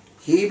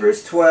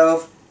 Hebrews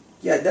 12,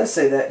 yeah, it does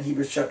say that in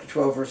Hebrews chapter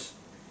 12 verse.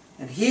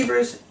 In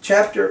Hebrews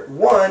chapter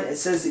 1, it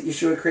says that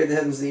Yeshua created the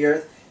heavens and the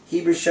earth.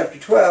 Hebrews chapter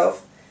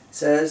 12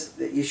 says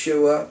that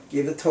Yeshua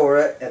gave the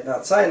Torah at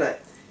Mount Sinai.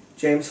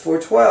 James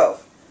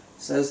 4:12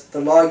 says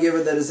the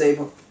lawgiver that is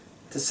able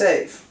to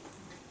save.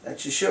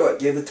 That's Yeshua,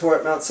 gave the Torah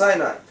at Mount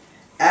Sinai.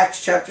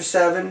 Acts chapter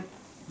 7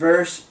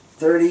 verse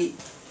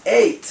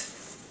 38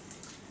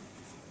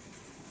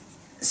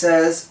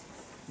 says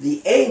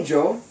the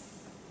angel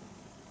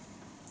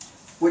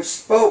which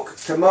spoke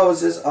to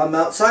Moses on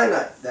Mount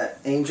Sinai. That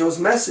angel's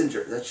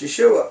messenger, that's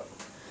Yeshua.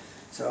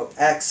 So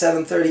Acts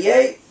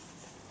 7:38,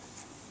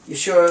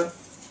 Yeshua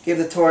gave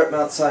the Torah at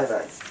Mount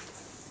Sinai.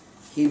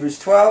 Hebrews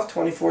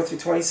 12:24 through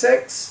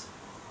 26,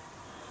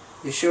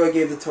 Yeshua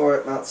gave the Torah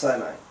at Mount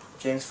Sinai.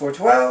 James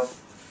 4:12,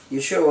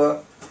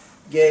 Yeshua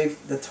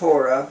gave the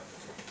Torah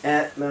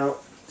at Mount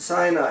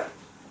Sinai.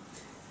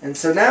 And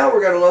so now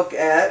we're going to look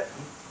at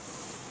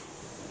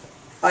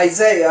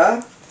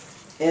Isaiah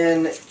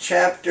in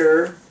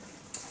chapter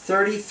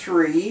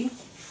 33.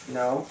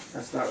 No,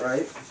 that's not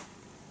right.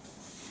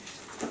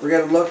 We're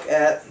going to look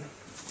at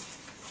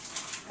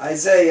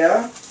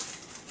Isaiah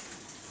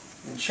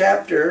in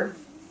chapter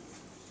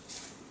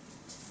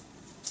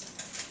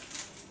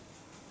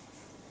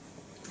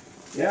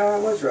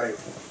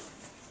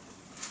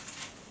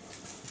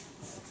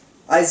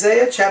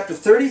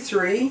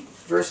 33,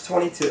 verse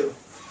 22.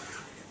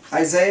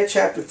 Isaiah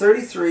chapter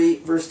 33,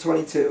 verse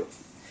 22.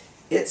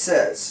 It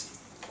says,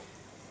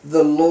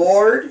 "The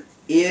Lord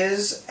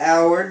is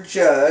our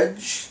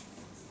judge.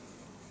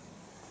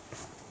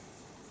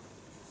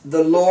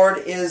 The Lord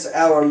is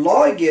our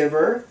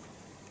lawgiver.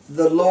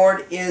 The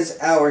Lord is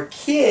our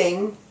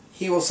king.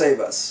 He will save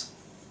us."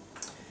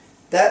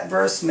 That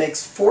verse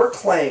makes 4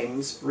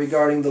 claims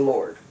regarding the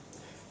Lord.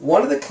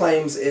 One of the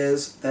claims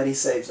is that he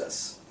saves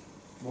us.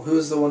 Well, who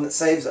is the one that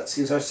saves us?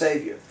 He's our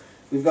Savior.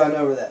 We've gone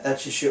over that.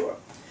 That's Yeshua.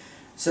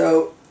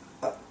 So,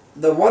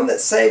 the one that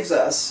saves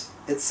us,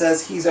 it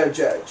says he's our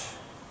judge.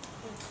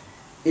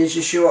 Is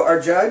Yeshua our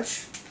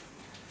judge?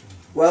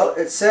 Well,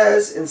 it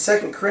says in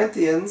 2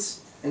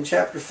 Corinthians in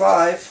chapter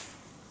 5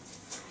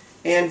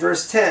 and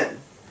verse 10,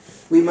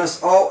 "We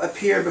must all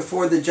appear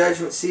before the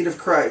judgment seat of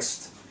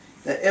Christ,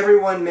 that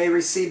everyone may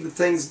receive the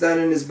things done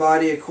in his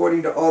body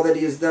according to all that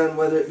he has done,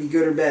 whether it be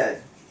good or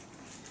bad."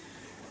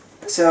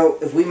 So,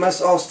 if we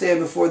must all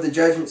stand before the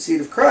judgment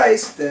seat of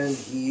Christ, then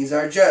he's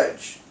our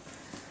judge.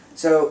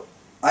 So,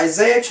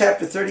 Isaiah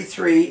chapter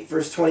 33,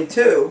 verse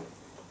 22,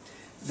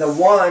 the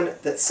one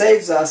that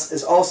saves us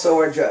is also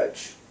our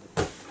judge.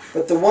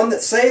 But the one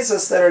that saves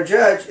us, that our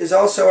judge, is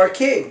also our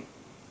king.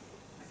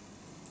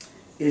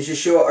 Is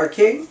Yeshua our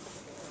king?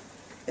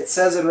 It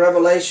says in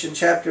Revelation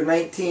chapter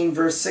 19,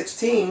 verse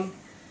 16,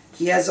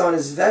 he has on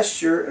his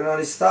vesture and on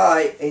his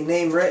thigh a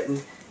name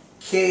written,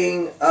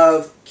 King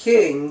of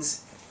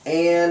Kings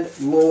and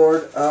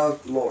Lord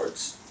of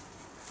Lords.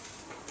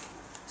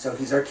 So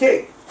he's our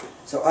king.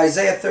 So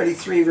Isaiah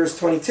 33, verse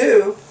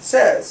 22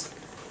 says,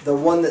 the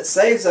one that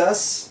saves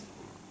us,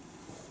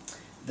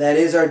 that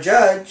is our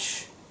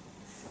judge,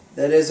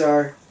 that is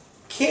our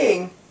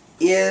king,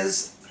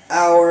 is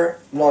our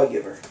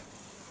lawgiver.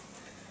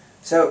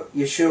 So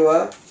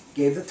Yeshua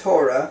gave the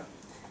Torah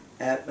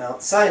at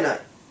Mount Sinai.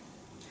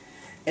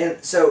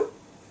 And so,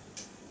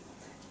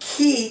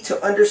 key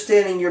to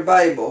understanding your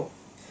Bible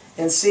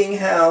and seeing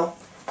how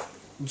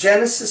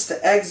Genesis to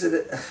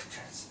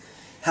Exodus,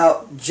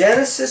 how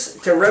Genesis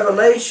to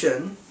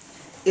Revelation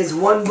is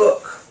one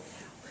book.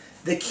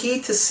 The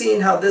key to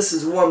seeing how this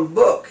is one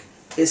book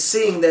is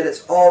seeing that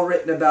it's all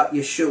written about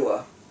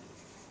Yeshua.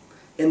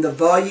 In the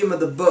volume of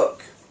the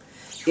book,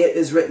 it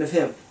is written of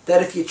him.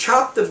 That if you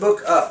chop the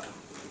book up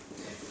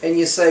and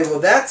you say, well,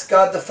 that's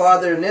God the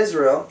Father in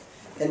Israel,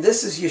 and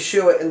this is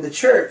Yeshua in the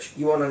church,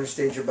 you won't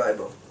understand your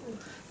Bible.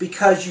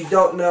 Because you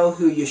don't know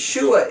who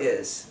Yeshua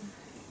is.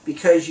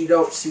 Because you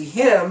don't see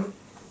him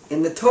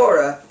in the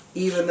Torah,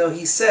 even though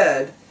he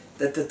said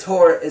that the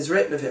Torah is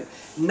written of him.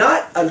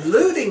 Not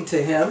alluding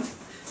to him,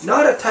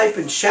 not a type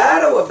and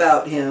shadow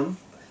about him.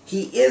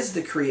 He is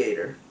the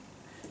Creator.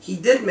 He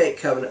did make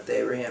covenant with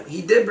Abraham.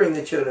 He did bring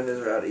the children of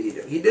Israel out of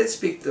Egypt. He did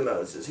speak to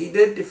Moses. He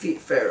did defeat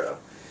Pharaoh.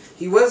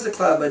 He was the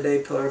cloud by day,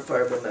 pillar of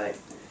fire by night.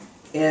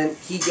 And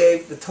he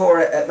gave the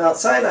Torah at Mount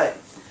Sinai.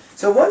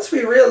 So once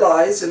we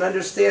realize and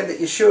understand that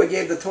Yeshua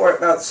gave the Torah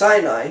at Mount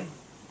Sinai,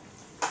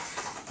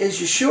 is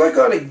Yeshua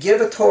going to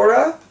give a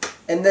Torah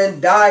and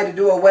then die to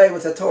do away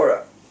with the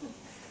Torah?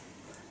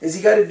 Is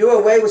he going to do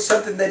away with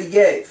something that he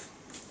gave?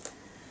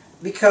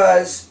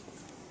 Because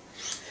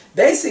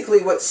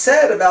basically what's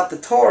said about the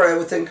Torah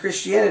within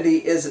Christianity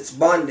is it's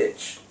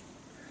bondage.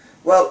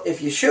 Well,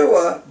 if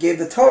Yeshua gave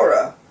the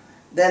Torah,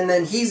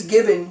 then he's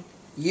given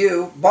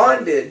you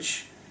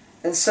bondage.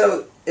 And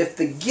so if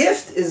the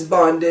gift is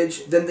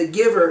bondage, then the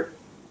giver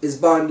is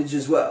bondage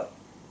as well.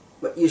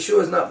 But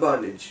Yeshua is not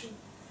bondage.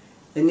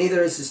 And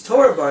neither is his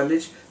Torah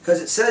bondage,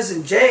 because it says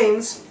in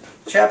James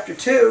chapter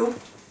 2,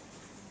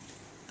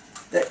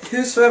 that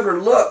whosoever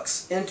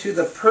looks into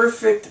the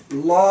perfect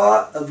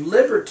law of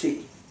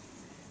liberty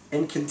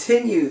and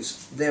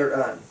continues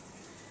thereon,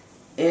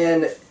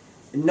 and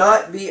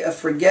not be a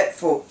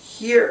forgetful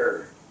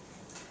hearer.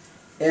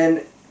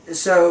 And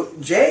so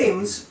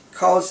James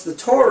calls the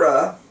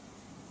Torah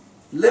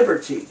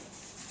liberty.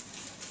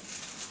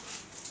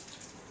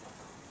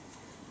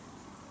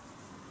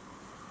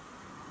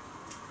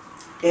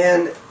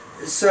 And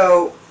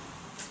so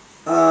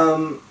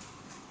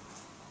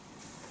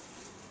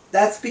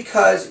that's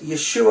because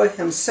Yeshua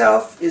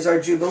himself is our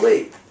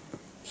Jubilee.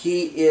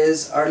 He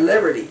is our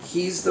liberty.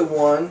 He's the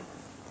one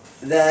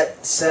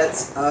that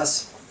sets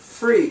us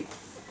free.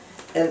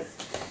 And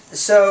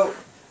so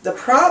the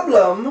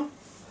problem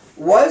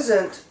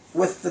wasn't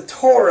with the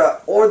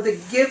Torah or the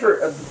giver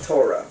of the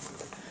Torah.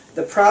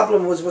 The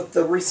problem was with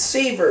the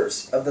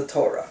receivers of the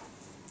Torah.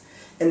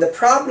 And the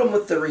problem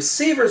with the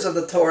receivers of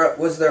the Torah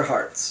was their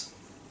hearts.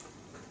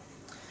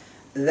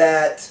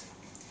 That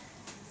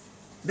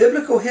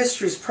biblical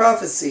history's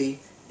prophecy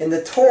in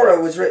the Torah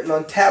was written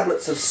on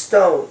tablets of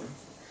stone.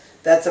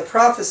 That's a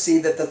prophecy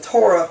that the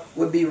Torah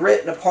would be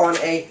written upon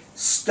a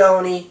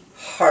stony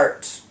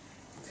heart.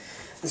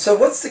 And so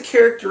what's the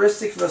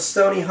characteristic of a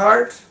stony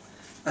heart?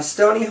 A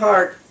stony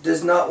heart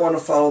does not want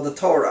to follow the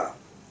Torah.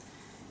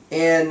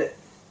 In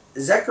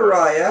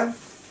Zechariah,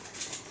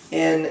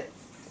 in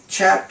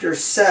chapter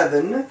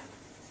 7,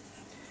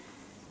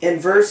 in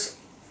verse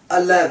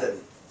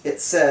 11,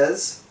 it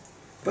says,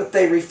 "But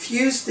they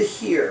refused to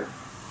hear.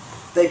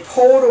 They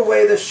pulled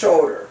away the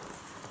shoulder.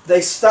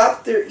 They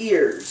stopped their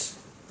ears,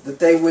 that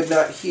they would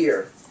not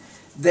hear.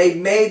 They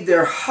made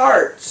their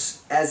hearts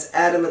as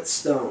adamant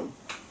stone."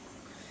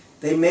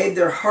 They made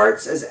their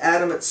hearts as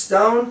adamant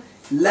stone,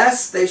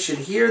 lest they should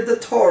hear the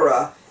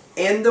Torah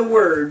and the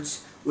words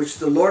which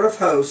the Lord of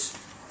hosts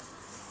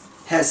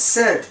has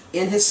sent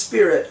in his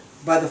Spirit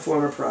by the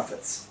former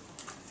prophets.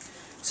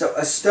 So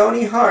a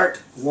stony heart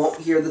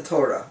won't hear the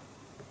Torah.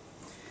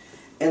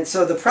 And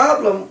so the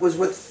problem was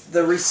with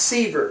the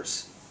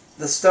receivers,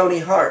 the stony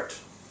heart.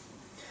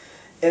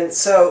 And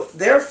so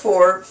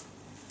therefore,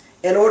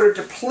 in order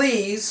to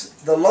please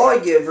the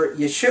lawgiver,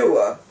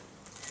 Yeshua,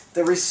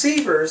 the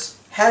receivers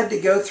had to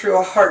go through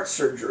a heart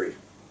surgery.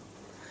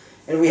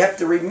 And we have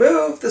to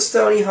remove the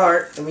stony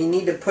heart, and we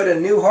need to put a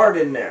new heart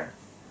in there.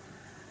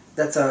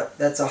 That's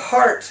a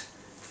heart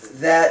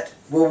that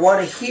will want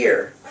to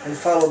hear and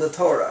follow the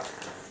Torah.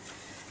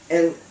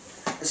 And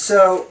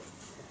so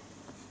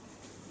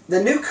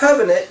the new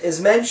covenant is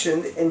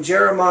mentioned in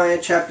Jeremiah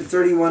chapter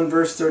 31,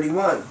 verse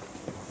 31,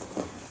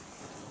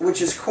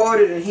 which is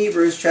quoted in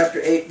Hebrews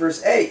chapter 8,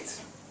 verse 8,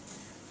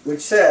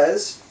 which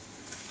says,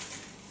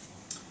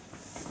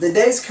 "The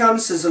days come,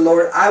 says the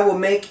Lord, I will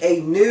make a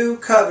new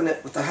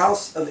covenant with the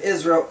house of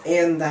Israel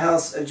and the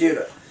house of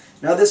Judah."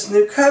 Now this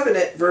new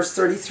covenant, verse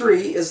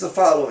 33, is the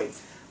following.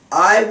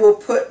 "I will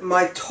put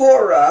my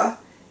Torah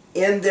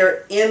in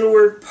their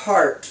inward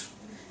part,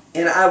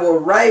 and I will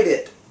write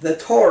it, the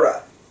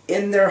Torah,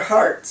 in their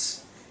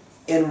hearts.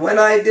 And when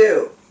I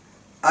do,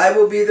 I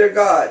will be their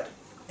God,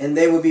 and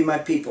they will be my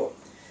people."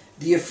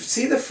 Do you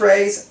see the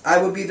phrase, "I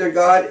will be their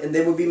God, and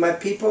they will be my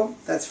people"?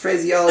 That's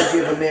phraseology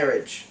of a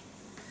marriage.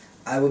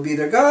 I will be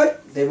their God,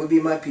 they will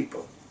be my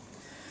people.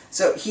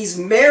 So he's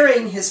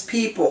marrying his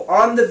people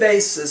on the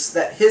basis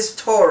that his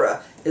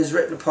Torah is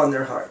written upon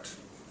their heart.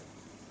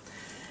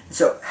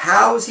 So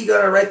how is he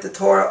going to write the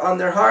Torah on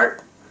their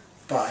heart?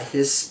 By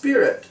his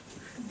Spirit,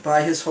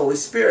 by his Holy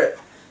Spirit.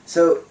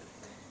 So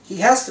he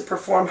has to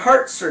perform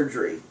heart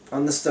surgery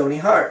on the stony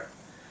heart.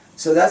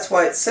 So that's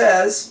why it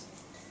says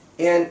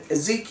in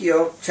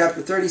Ezekiel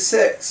chapter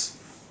 36,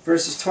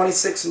 verses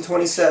 26 and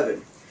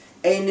 27,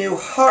 "A new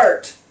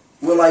heart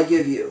will I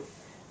give you.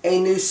 A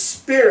new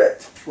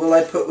spirit will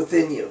I put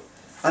within you."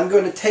 I'm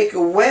going to take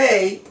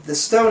away the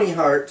stony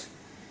heart,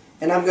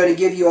 and I'm going to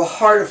give you a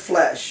heart of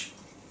flesh.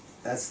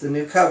 That's the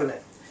new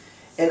covenant.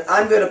 And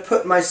I'm going to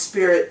put my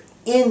Spirit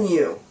in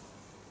you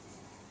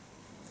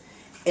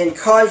and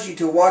cause you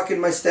to walk in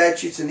my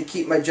statutes and to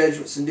keep my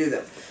judgments and do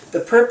them. The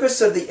purpose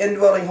of the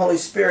indwelling Holy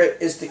Spirit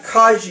is to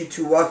cause you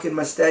to walk in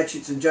my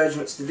statutes and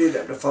judgments to do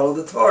them, to follow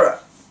the Torah.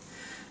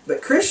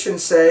 But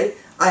Christians say,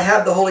 I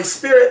have the Holy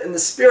Spirit, and the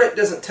Spirit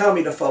doesn't tell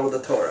me to follow the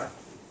Torah.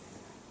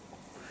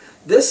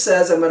 This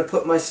says I'm going to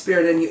put my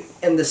Spirit in you,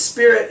 and the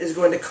Spirit is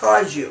going to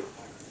cause you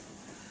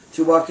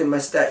to walk in my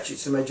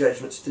statutes and my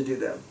judgments to do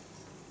them.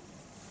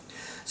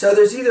 So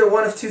there's either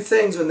one of two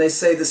things when they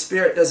say the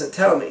Spirit doesn't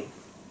tell me.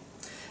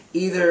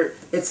 Either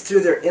it's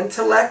through their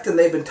intellect and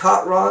they've been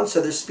taught wrong,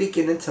 so they're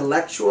speaking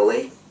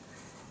intellectually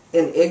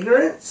in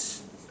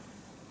ignorance,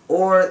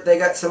 or they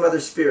got some other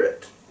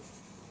spirit.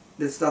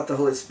 It's not the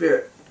Holy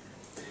Spirit.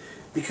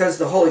 Because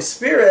the Holy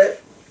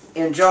Spirit,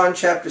 in John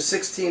chapter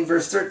 16,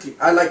 verse 13,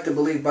 I like to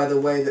believe, by the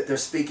way, that they're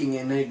speaking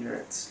in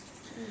ignorance.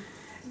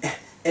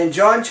 In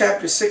John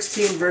chapter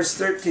 16, verse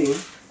 13,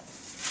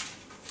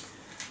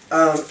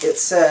 it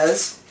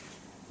says,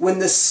 "When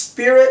the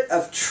Spirit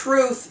of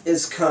truth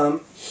is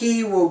come,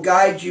 He will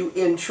guide you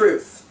in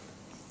truth."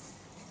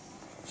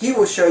 He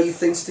will show you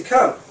things to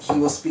come. He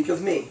will speak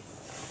of me.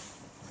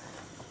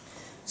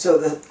 So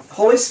the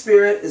Holy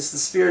Spirit is the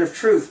Spirit of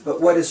truth.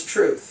 But what is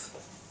truth?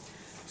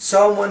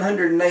 Psalm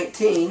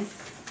 119,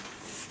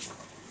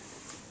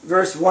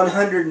 verse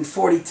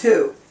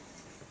 142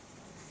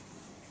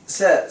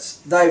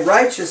 says, Thy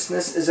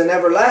righteousness is an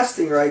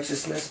everlasting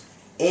righteousness,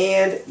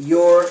 and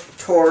your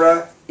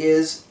Torah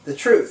is the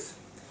truth.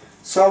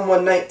 Psalm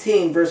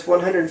 119, verse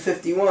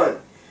 151,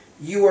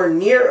 You are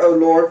near, O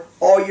Lord,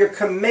 all your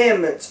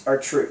commandments are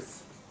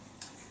truth.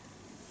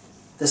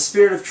 The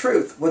Spirit of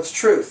truth. What's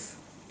truth?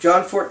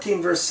 John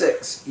 14, verse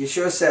 6.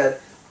 Yeshua said,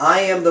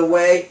 I am the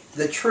way,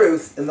 the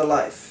truth, and the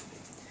life.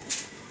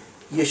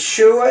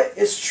 Yeshua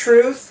is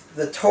truth.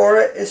 The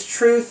Torah is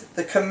truth.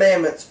 The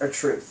commandments are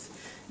truth.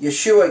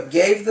 Yeshua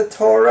gave the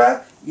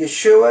Torah.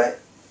 Yeshua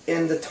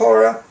and the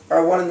Torah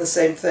are one and the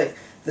same thing.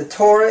 The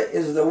Torah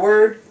is the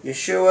Word.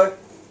 Yeshua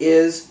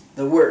is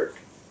the Word.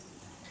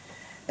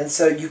 And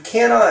so you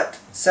cannot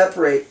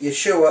separate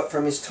Yeshua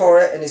from his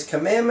Torah and his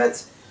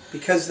commandments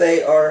because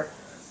they are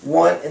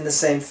one and the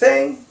same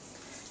thing.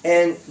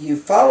 And you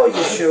follow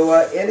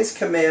Yeshua and his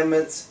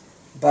commandments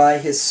by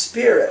his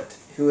Spirit,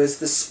 who is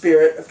the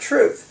Spirit of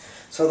truth.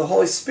 So the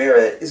Holy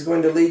Spirit is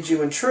going to lead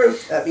you in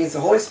truth. That means the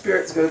Holy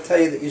Spirit is going to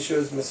tell you that Yeshua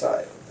is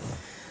Messiah.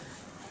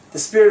 The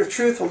Spirit of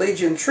truth will lead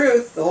you in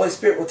truth. The Holy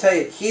Spirit will tell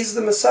you he's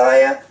the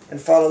Messiah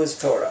and follow his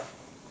Torah.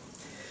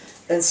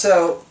 And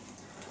so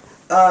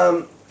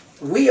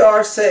we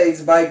are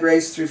saved by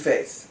grace through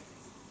faith.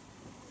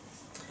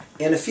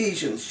 In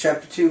Ephesians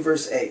chapter 2,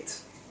 verse 8.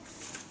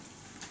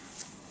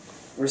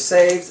 We're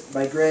saved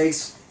by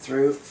grace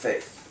through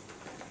faith.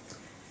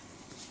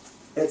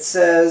 It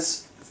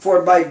says,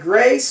 For by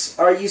grace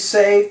are you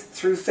saved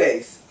through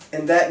faith,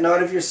 and that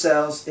not of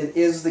yourselves, it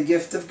is the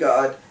gift of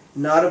God,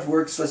 not of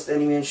works, lest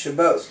any man should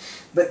boast.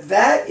 But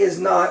that is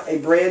not a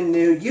brand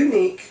new,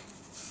 unique,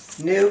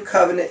 New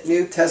Covenant,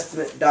 New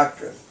Testament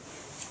doctrine.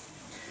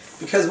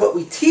 Because what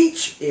we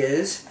teach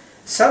is,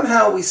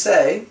 somehow we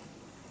say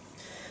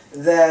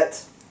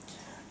that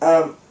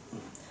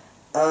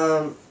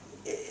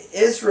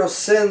Israel's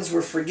sins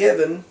were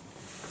forgiven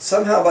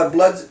somehow by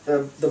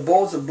the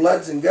bulls of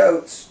bloods and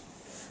goats,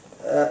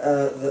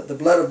 the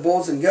blood of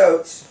bulls and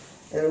goats.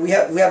 And we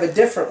have a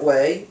different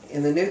way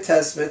in the New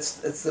Testament.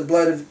 It's the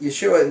blood of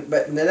Yeshua.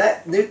 But in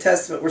the New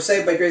Testament, we're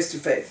saved by grace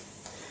through faith.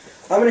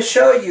 I'm going to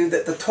show you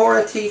that the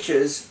Torah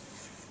teaches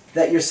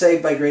that you're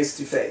saved by grace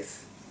through faith.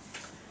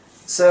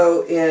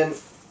 So in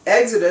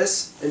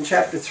Exodus, in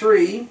chapter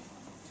 3,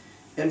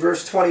 in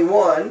verse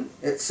 21,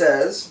 it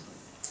says,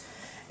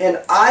 And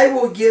I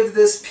will give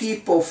this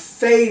people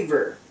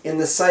favor in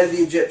the sight of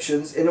the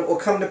Egyptians, and it will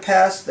come to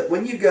pass that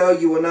when you go,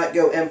 you will not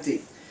go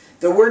empty.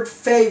 The word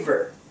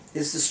favor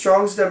is the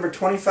Strong's number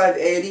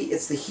 2580.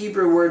 It's the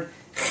Hebrew word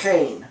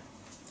chen,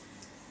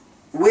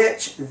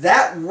 which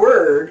that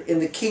word in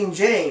the King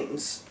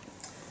James,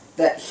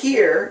 that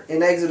here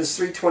in Exodus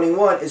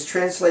 3:21 is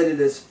translated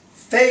as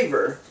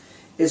favor,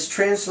 is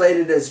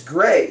translated as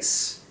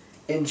grace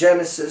in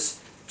Genesis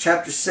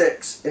chapter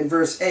 6 and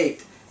verse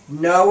 8.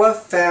 Noah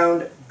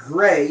found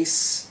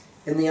grace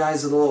in the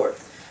eyes of the Lord.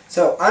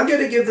 So I'm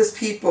going to give this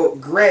people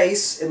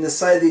grace in the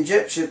sight of the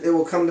Egyptian. It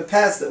will come to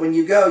pass that when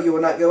you go, you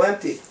will not go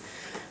empty.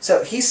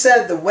 So he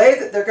said the way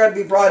that they're going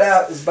to be brought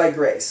out is by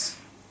grace.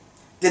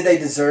 Did they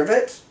deserve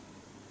it?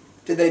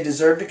 Did they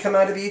deserve to come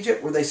out of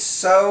Egypt? Were they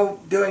so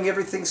doing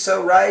everything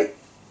so right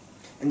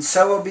and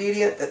so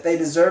obedient that they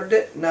deserved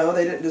it? No,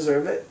 they didn't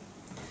deserve it.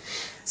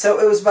 So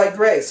it was by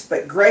grace.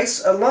 But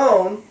grace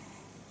alone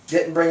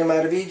didn't bring them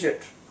out of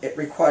Egypt. It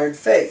required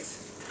faith.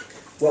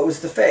 What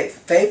was the faith?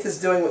 Faith is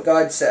doing what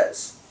God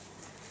says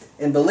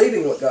and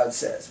believing what God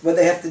says. What did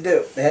they have to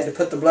do? They had to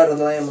put the blood of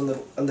the lamb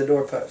on the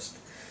doorpost.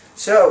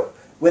 So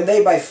when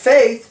they by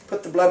faith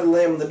put the blood of the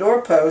lamb on the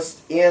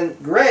doorpost in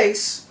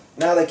grace,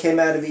 now they came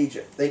out of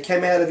Egypt. They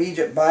came out of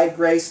Egypt by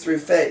grace through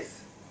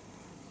faith.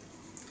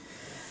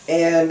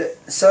 And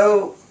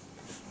so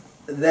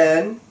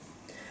then,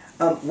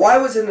 why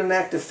was it an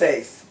act of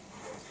faith?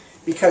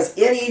 Because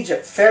in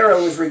Egypt,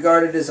 Pharaoh was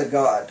regarded as a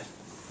god.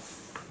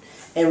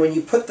 And when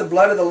you put the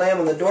blood of the lamb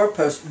on the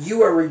doorpost,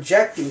 you are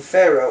rejecting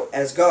Pharaoh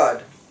as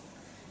God.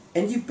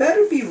 And you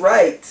better be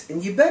right,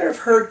 and you better have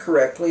heard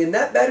correctly, and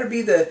that better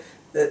be the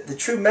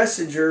true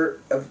messenger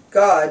of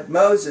God,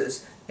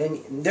 Moses. And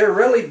there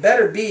really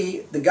better be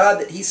the God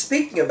that he's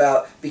speaking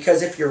about,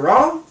 because if you're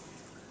wrong,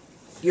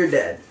 you're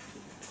dead.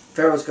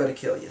 Pharaoh's going to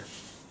kill you.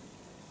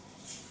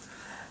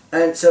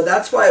 And so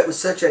that's why it was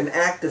such an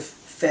act of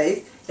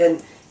faith,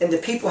 and the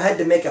people had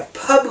to make a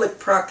public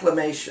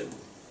proclamation.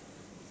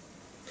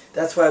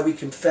 That's why we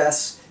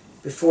confess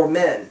before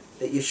men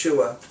that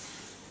Yeshua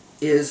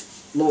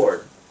is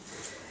Lord.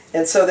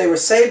 And so they were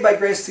saved by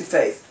grace through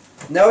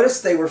faith.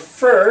 Notice they were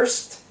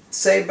first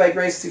saved by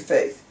grace through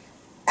faith.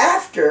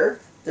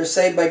 After they're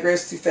saved by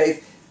grace through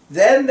faith,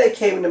 then they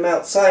came to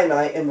Mount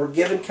Sinai and were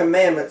given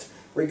commandments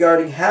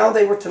regarding how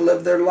they were to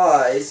live their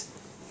lives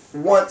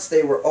once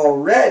they were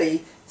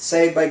already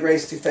saved by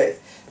grace through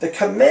faith. The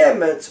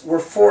commandments were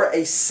for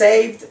a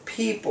saved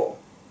people.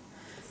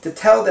 to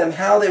tell them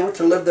how they were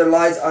to live their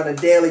lives on a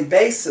daily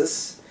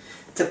basis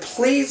to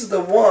please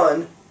the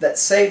one that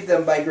saved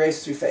them by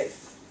grace through faith.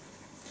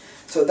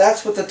 So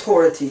that's what the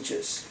Torah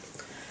teaches.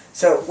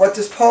 So what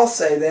does Paul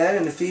say then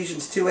in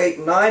Ephesians 2, 8,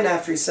 and 9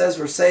 after he says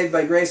we're saved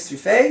by grace through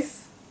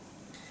faith?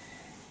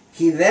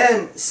 He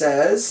then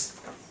says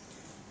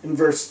in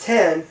verse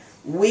 10,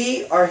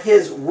 we are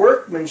his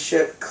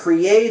workmanship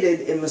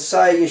created in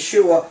Messiah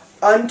Yeshua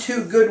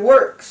unto good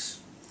works,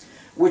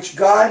 which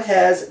God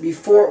has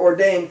before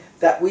ordained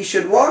that we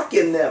should walk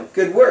in them,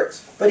 good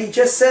works. But he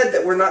just said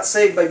that we're not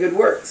saved by good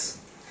works.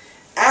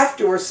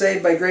 After we're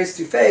saved by grace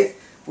through faith,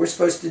 we're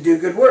supposed to do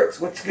good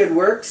works. What's good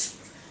works?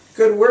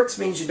 Good works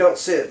means you don't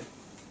sin.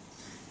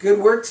 Good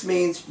works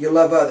means you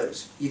love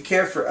others. You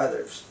care for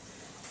others.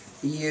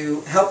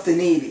 You help the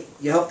needy.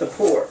 You help the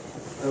poor.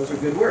 Those are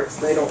good works.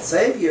 They don't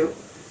save you,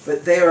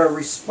 but they are a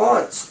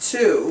response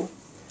to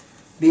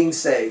being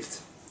saved.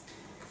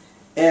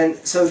 And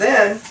so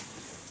then,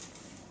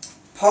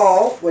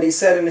 Paul, what he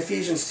said in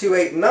Ephesians 2,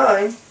 8, and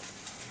 9,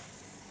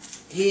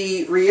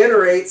 he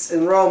reiterates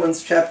in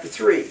Romans chapter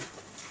 3.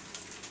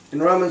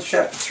 In Romans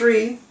chapter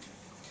 3,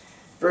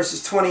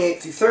 verses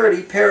 28 through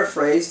 30,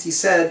 paraphrased, he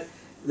said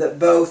that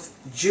both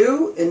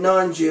Jew and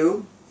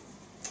non-Jew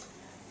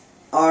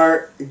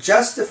are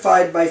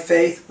justified by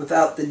faith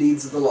without the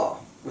deeds of the law,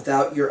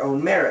 without your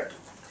own merit.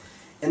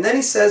 And then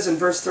he says in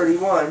verse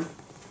 31,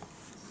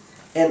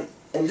 and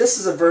this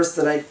is a verse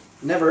that I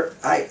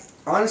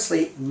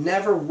honestly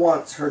never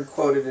once heard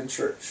quoted in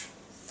church.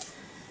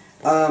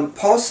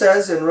 Paul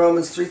says in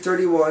Romans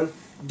 3:31,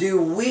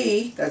 do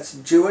we, that's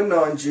Jew and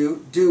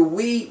non-Jew, do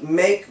we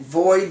make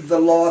void the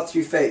law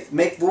through faith?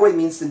 Make void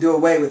means to do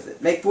away with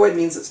it. Make void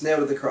means it's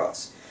nailed to the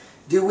cross.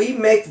 Do we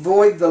make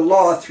void the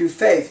law through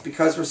faith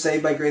because we're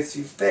saved by grace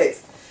through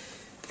faith?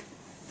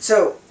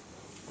 So,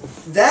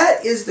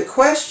 that is the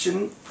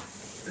question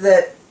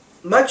that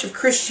much of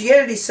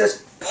Christianity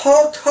says.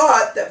 Paul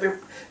taught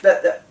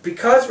that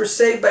because we're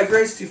saved by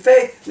grace through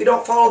faith, we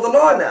don't follow the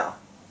law now.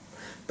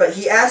 But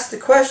he asked the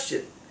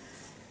question,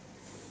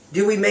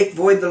 do we make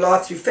void the law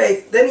through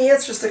faith? Then he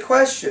answers the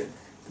question,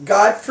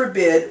 God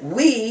forbid,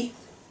 we,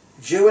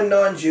 Jew and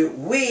non-Jew,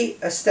 we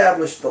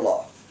establish the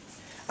law.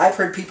 I've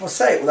heard people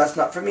say, well, that's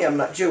not for me, I'm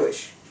not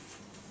Jewish.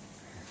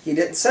 He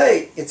didn't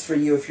say it's for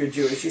you if you're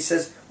Jewish. He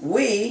says,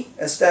 we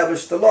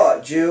establish the law,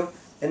 Jew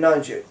and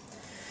non-Jew.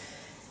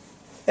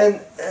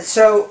 And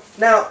so,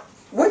 now,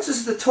 what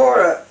does the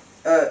Torah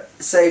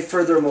say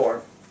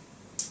furthermore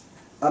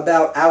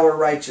about our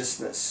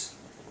righteousness?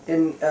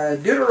 In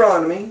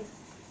Deuteronomy,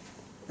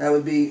 that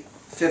would be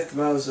 5th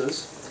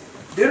Moses,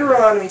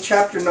 Deuteronomy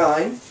chapter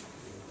 9,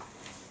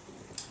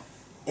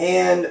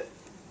 and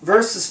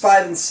verses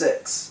 5 and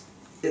 6,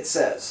 it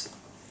says,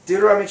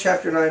 Deuteronomy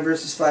chapter 9,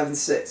 verses 5 and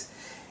 6,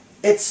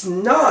 it's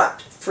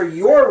not for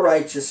your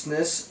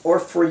righteousness or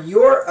for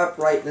your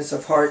uprightness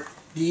of heart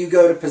do you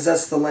go to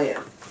possess the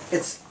land.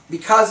 It's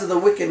because of the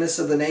wickedness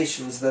of the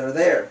nations that are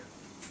there.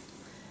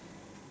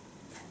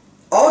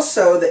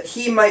 Also, that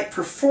he might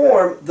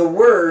perform the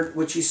word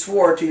which he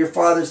swore to your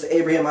fathers, to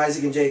Abraham,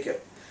 Isaac, and Jacob.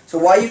 So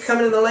why are you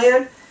coming in the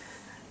land?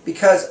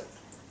 Because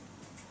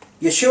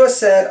Yeshua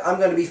said, I'm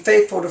going to be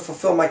faithful to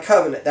fulfill my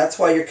covenant. That's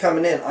why you're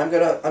coming in. I'm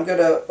going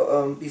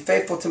to be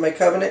faithful to my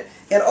covenant.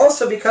 And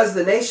also because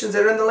the nations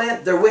that are in the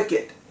land, they're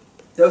wicked.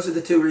 Those are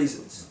the two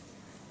reasons.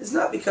 It's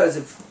not because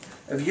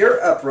of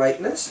your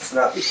uprightness. It's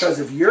not because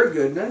of your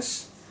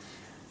goodness.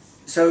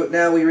 So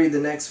now we read the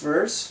next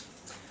verse.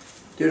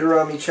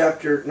 Deuteronomy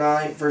chapter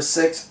 9, verse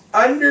 6.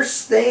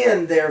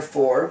 Understand,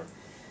 therefore,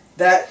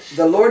 that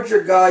the Lord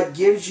your God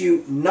gives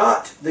you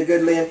not the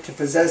good land to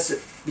possess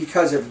it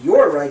because of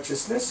your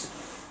righteousness,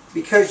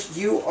 because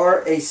you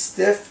are a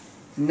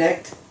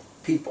stiff-necked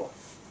people.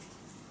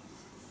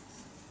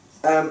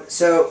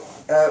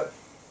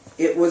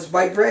 It was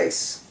by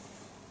grace.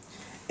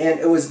 And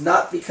it was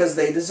not because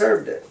they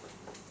deserved it.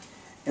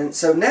 And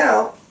so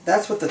now,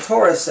 that's what the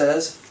Torah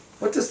says.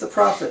 What does the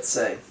prophet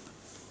say?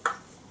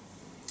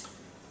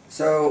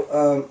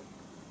 So,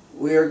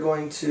 we are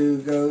going to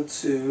go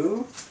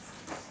to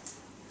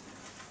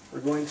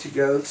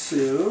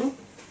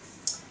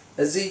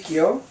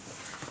Ezekiel.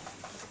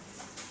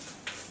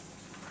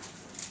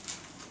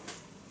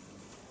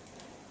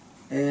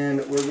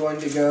 And we're going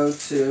to go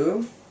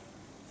to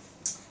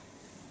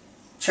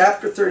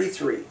chapter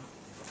 33.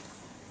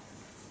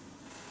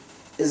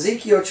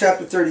 Ezekiel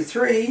chapter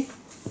 33,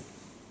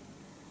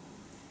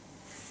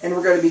 and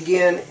we're going to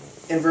begin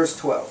in verse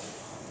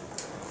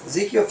 12.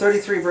 Ezekiel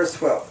 33, verse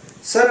 12.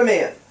 Son of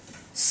man,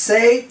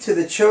 say to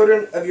the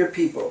children of your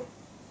people,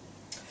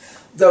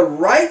 the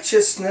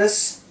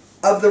righteousness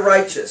of the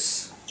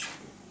righteous,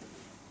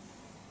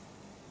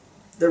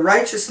 the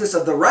righteousness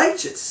of the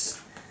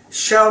righteous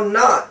shall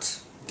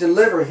not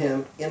deliver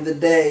him in the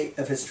day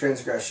of his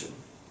transgression.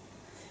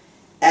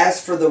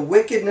 As for the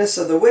wickedness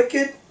of the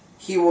wicked,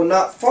 he will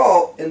not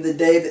fall in the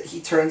day that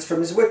he turns from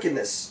his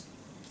wickedness.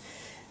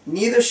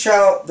 Neither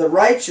shall the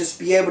righteous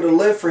be able to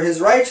live for his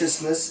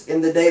righteousness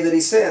in the day that he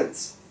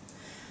sins.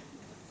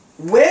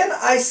 When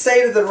I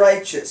say to the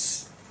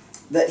righteous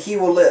that he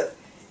will live,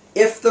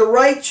 If the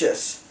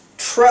righteous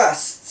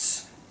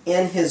trusts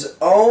in his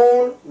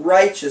own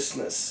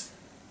righteousness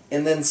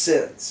and then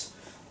sins,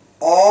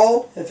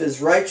 all of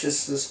his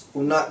righteousness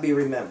will not be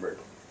remembered.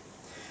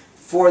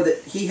 For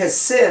that he has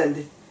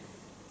sinned,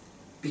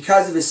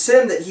 because of his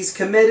sin that he's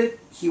committed,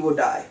 he will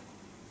die.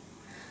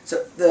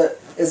 So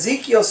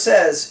Ezekiel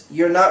says,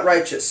 you're not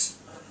righteous.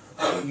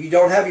 You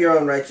don't have your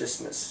own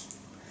righteousness.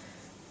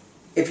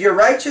 If you're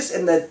righteous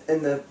in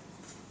the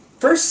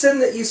first sin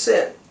that you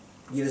sin,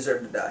 you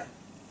deserve to die.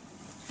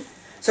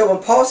 So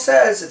when Paul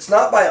says it's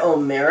not by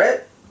own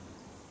merit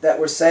that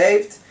we're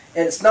saved,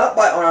 and it's not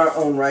by our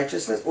own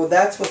righteousness, well,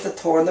 that's what the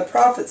Torah and the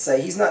prophets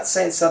say. He's not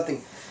saying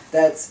something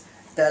that's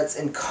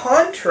in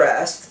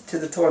contrast to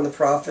the Torah and the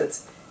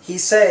prophets.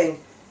 He's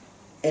saying,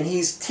 and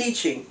he's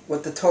teaching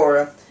what the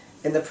Torah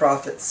and the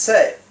prophets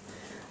say.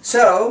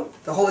 So,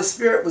 the Holy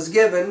Spirit was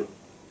given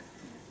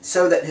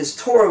so that his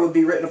Torah would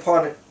be written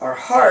upon our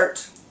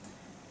heart,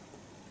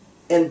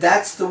 and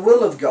that's the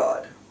will of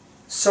God.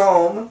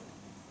 Psalm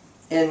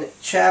in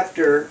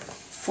chapter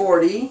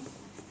 40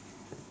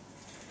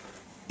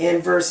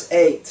 in verse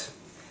 8.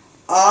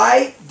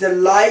 I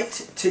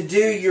delight to do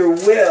your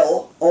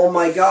will, O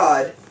my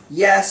God.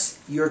 Yes,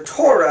 your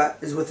Torah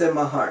is within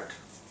my heart.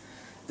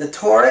 The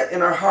Torah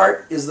in our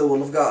heart is the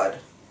will of God.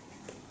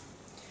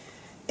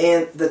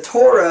 And the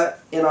Torah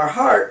in our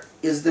heart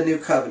is the new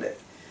covenant.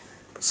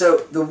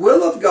 So the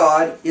will of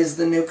God is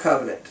the new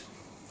covenant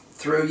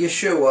through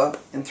Yeshua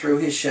and through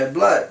his shed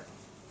blood.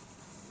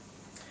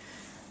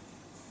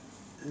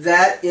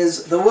 That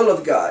is the will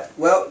of God.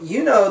 Well,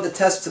 you know the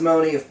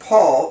testimony of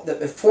Paul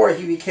that before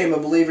he became a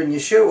believer in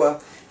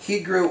Yeshua, he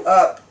grew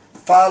up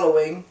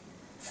following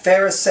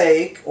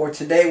Pharisaic, or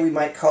today we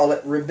might call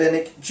it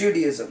Rabbinic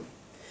Judaism.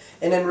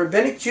 And in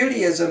Rabbinic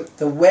Judaism,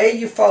 the way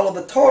you follow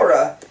the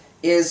Torah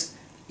is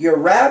your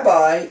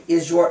rabbi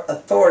is your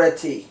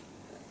authority.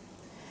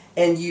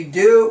 And you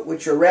do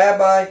what your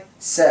rabbi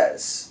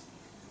says.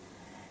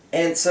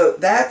 And so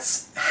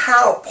that's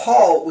how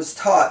Paul was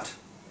taught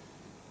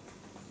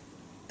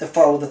to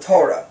follow the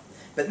Torah.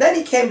 But then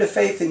he came to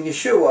faith in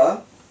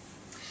Yeshua,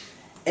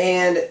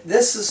 and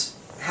this is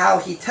how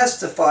he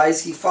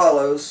testifies he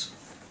follows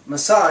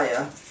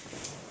Messiah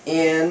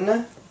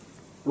in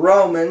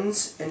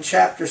Romans in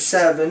chapter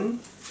 7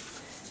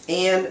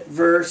 and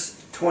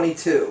verse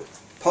 22.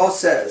 Paul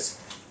says,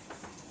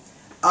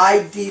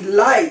 I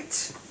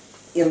delight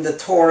in the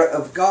Torah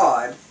of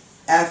God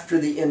after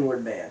the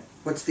inward man.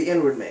 What's the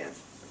inward man?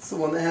 It's the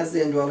one that has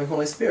the indwelling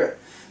Holy Spirit.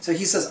 So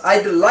he says,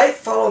 I delight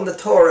following the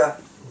Torah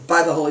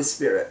by the Holy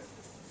Spirit.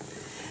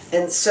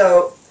 And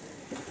so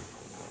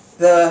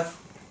the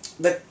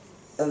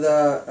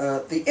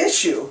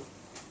issue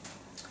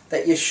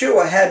that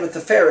Yeshua had with the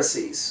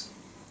Pharisees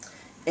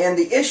and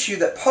the issue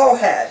that Paul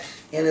had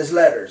in his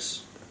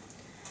letters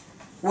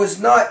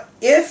was not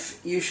if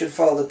you should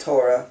follow the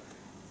Torah.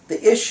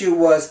 The issue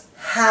was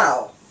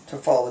how to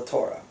follow the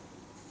Torah.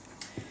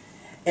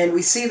 And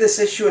we see this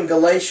issue in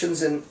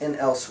Galatians and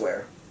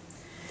elsewhere.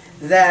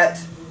 That,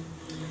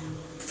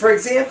 for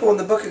example, in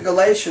the book of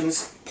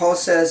Galatians, Paul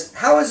says,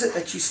 how is it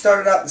that you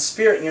started out in the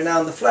spirit and you're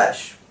now in the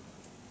flesh?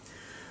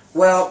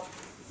 Well,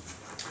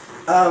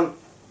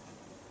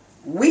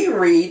 we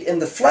read in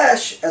the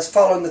flesh as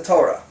following the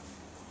Torah.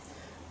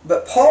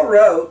 But Paul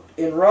wrote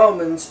in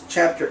Romans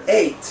chapter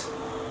 8,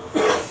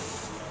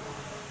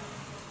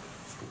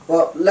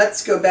 well,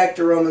 let's go back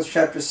to Romans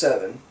chapter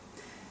 7.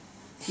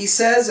 He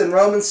says in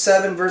Romans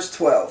 7 verse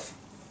 12,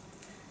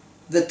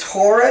 the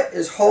Torah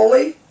is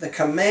holy, the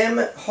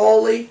commandment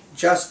holy,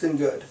 just and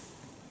good.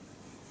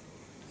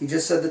 He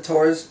just said the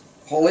Torah is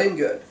holy and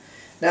good.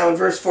 Now in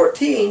verse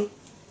 14,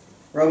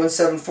 Romans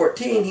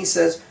 7:14, he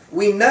says,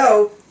 we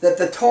know that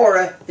the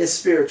Torah is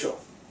spiritual.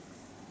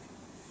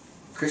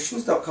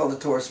 Christians don't call the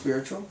Torah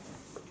spiritual,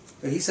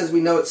 but he says we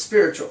know it's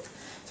spiritual.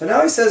 So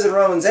now he says in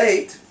Romans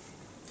 8,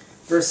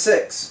 verse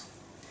 6,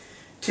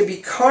 to be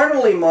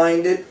carnally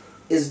minded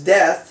is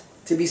death,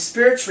 to be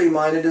spiritually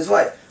minded is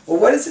life. Well,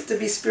 what is it to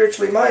be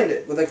spiritually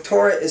minded? Well, the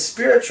Torah is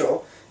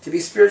spiritual. To be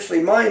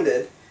spiritually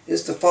minded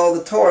is to follow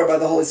the Torah by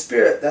the Holy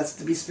Spirit. That's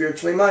to be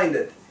spiritually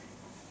minded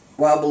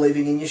while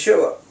believing in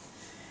Yeshua.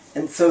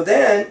 And so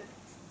then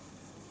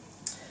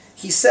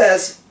he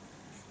says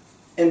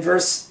in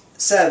verse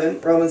 7,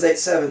 Romans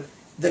 8:7,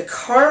 the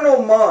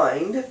carnal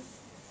mind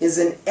is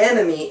an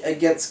enemy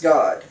against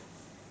God.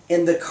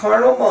 In the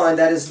carnal mind,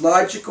 that is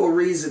logical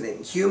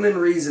reasoning, human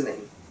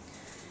reasoning.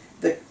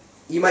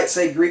 You might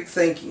say Greek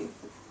thinking.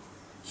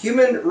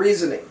 Human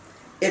reasoning.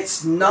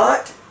 It's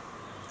not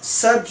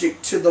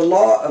subject to the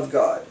law of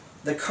God.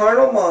 The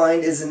carnal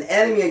mind is an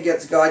enemy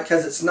against God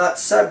because it's not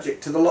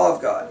subject to the law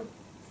of God.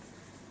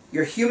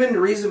 Your human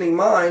reasoning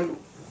mind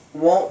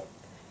won't,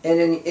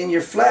 and in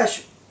your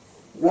flesh,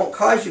 won't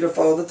cause you to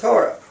follow the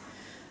Torah.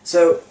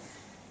 So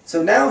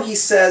now he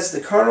says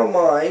the carnal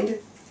mind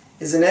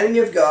is an enemy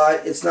of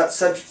God. It's not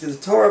subject to the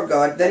Torah of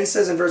God. Then he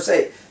says in verse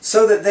 8,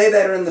 so that they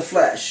that are in the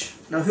flesh.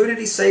 Now who did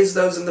he say is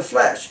those in the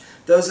flesh?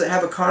 Those that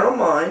have a carnal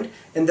mind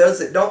and those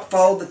that don't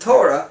follow the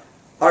Torah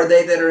are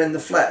they that are in the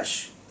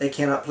flesh. They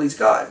cannot please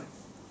God.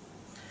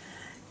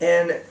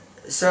 And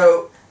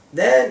so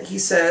then he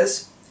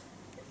says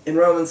in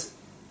Romans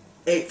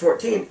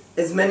 8:14,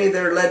 as many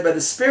that are led by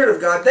the Spirit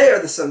of God, they are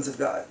the sons of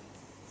God.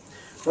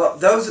 Well,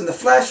 those in the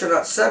flesh are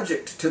not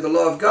subject to the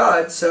law of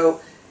God,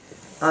 so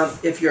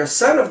if you're a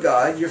son of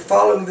God, you're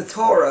following the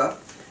Torah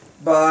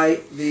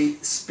by the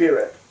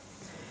Spirit.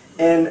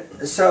 And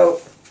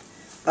so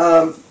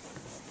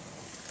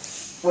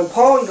when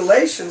Paul in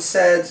Galatians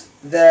said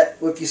that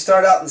if you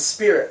start out in the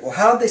Spirit, well,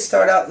 how did they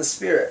start out in the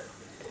Spirit?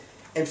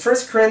 In 1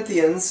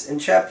 Corinthians, in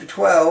chapter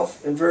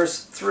 12, in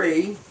verse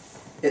 3,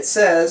 it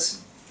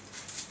says,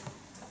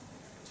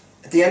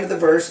 at the end of the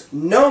verse,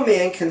 no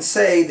man can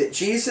say that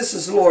Jesus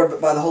is Lord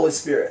but by the Holy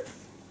Spirit.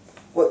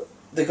 Well,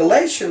 the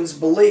Galatians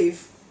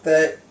believe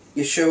that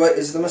Yeshua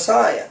is the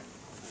Messiah.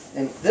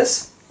 And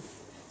this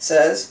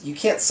says you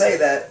can't say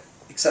that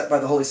except by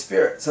the Holy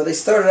Spirit. So they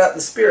started out in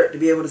the Spirit to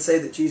be able to say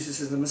that Jesus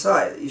is the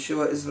Messiah, that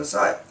Yeshua is the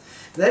Messiah.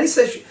 And then he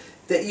says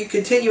that you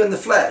continue in the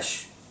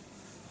flesh.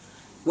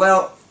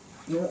 Well,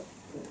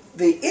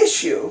 the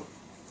issue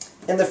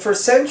in the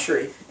first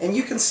century, and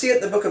you can see it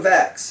in the book of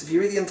Acts, if you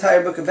read the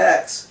entire book of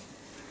Acts,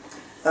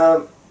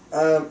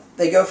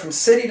 they go from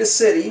city to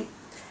city,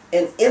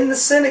 and in the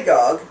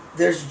synagogue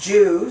there's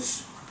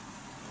Jews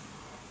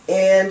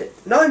and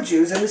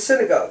non-Jews in the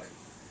synagogue.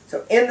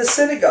 So in the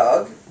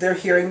synagogue they're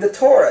hearing the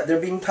Torah,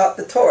 they're being taught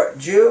the Torah,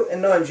 Jew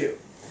and non-Jew.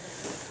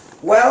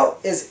 Well,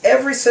 is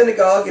every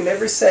synagogue in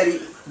every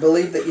city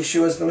believe that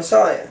Yeshua is the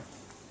Messiah?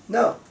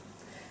 No.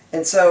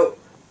 And so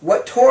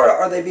what Torah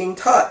are they being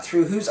taught?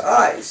 Through whose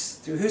eyes?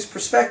 Through whose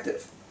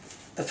perspective?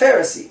 The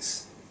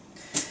Pharisees.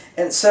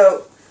 And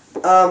so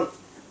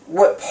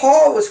what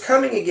Paul was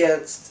coming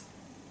against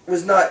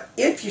was not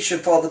if you should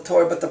follow the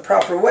Torah, but the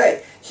proper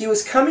way. He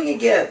was coming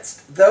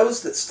against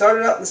those that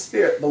started out in the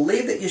Spirit,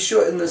 believed that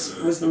Yeshua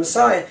was the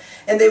Messiah,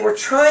 and they were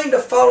trying to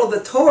follow the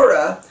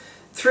Torah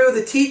through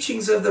the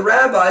teachings of the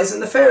rabbis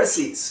and the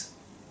Pharisees,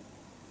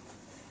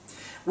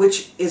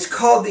 which is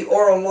called the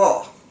oral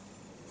law.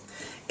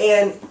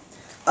 And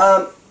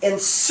in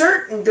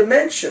certain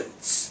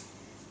dimensions,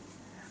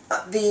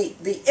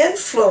 the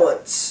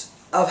influence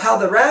of how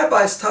the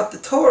rabbis taught the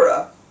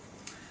Torah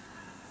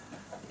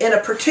in a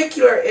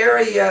particular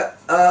area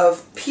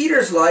of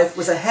Peter's life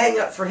was a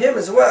hang-up for him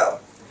as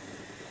well.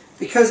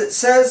 Because it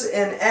says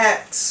in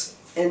Acts,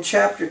 in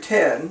chapter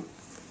 10,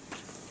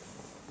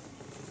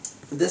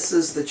 this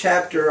is the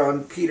chapter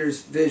on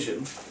Peter's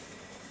vision,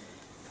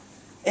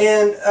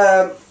 and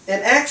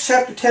in Acts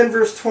chapter 10,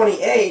 verse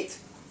 28,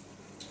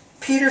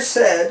 Peter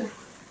said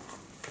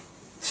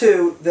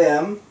to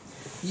them,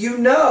 you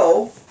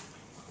know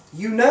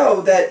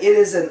that it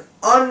is an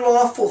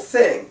unlawful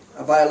thing,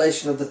 a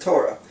violation of the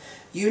Torah.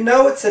 You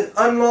know it's an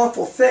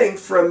unlawful thing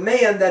for a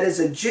man that is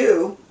a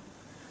Jew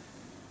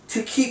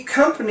to keep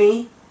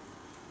company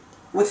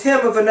with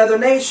him of another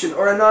nation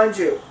or a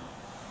non-Jew.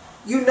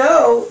 You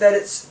know that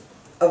it's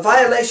a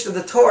violation of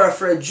the Torah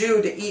for a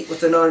Jew to eat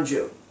with a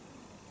non-Jew.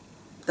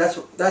 That's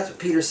what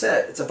Peter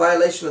said. It's a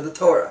violation of the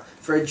Torah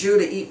for a Jew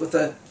to eat with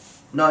a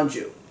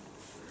non-Jew.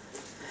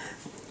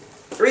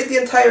 Read the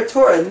entire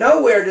Torah.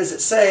 Nowhere does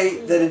it say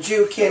that a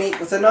Jew can't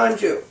eat with a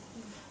non-Jew.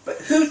 But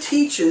who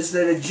teaches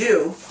that a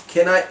Jew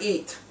cannot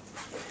eat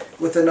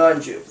with a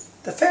non-Jew?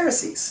 The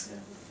Pharisees.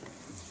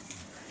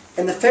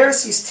 And the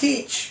Pharisees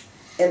teach,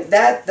 and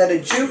that a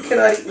Jew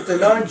cannot eat with a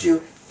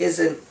non-Jew is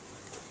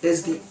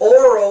the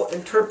oral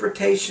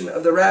interpretation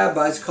of the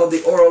rabbis called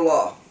the oral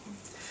law.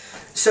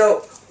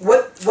 So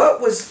what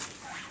was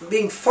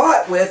being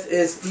fought with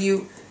is, do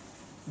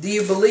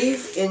you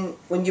believe in,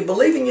 when you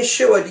believe in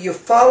Yeshua, do you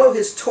follow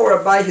his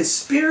Torah by his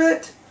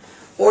Spirit,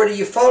 or do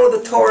you follow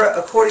the Torah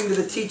according to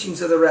the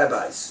teachings of the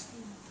rabbis?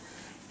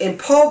 And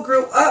Paul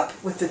grew up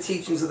with the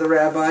teachings of the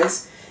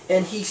rabbis,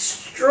 and he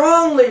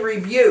strongly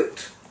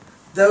rebuked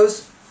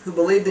those who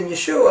believed in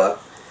Yeshua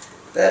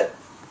that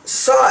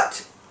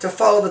sought to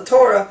follow the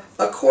Torah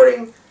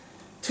according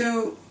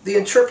to the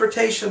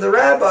interpretation of the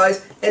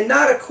rabbis, and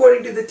not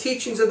according to the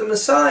teachings of the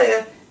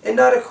Messiah, and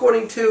not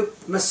according to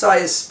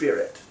Messiah's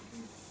Spirit.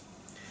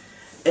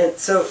 And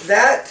so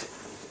that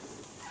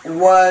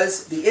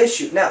was the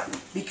issue. Now,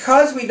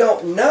 because we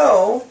don't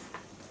know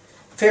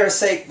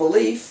Pharisaic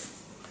belief,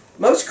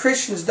 most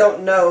Christians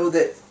don't know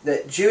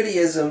that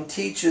Judaism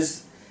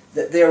teaches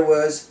that there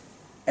was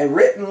a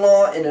written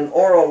law and an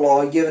oral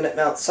law given at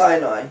Mount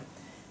Sinai,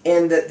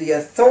 and that the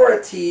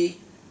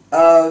authority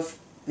of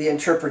the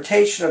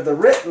interpretation of the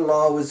written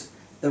law was,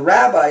 the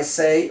rabbis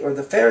say, or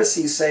the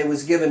Pharisees say,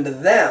 was given to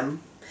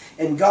them,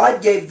 and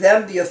God gave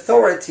them the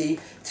authority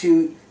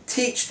to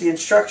teach the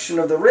instruction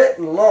of the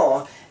written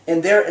law,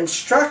 and their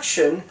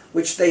instruction,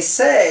 which they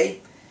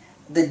say,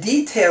 the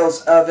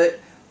details of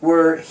it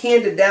were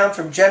handed down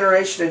from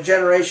generation to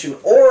generation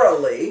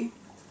orally.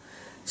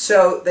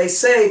 So they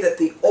say that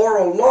the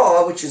oral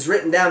law, which is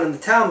written down in the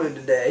Talmud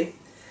today,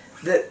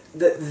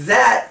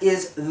 that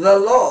is the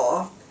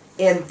law,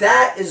 and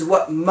that is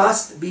what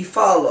must be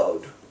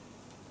followed,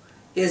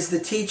 is the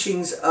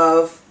teachings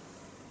of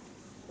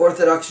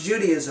Orthodox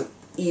Judaism,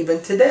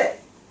 even today.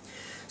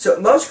 So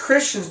most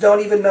Christians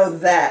don't even know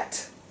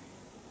that.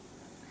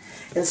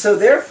 And so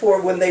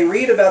therefore, when they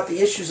read about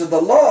the issues of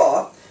the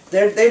law,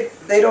 they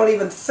don't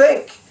even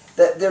think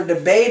that they're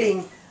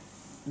debating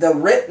the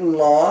written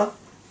law.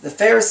 The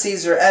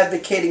Pharisees are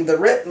advocating the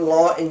written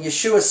law, and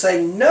Yeshua is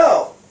saying,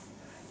 no,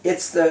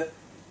 it's the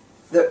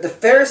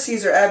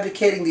Pharisees are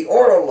advocating the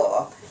oral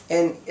law,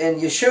 and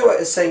Yeshua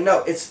is saying,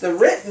 no, it's the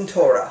written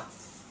Torah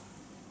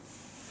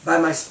by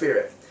my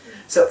Spirit.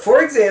 So,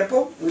 for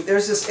example,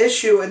 there's this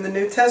issue in the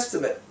New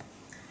Testament,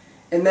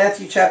 in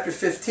Matthew chapter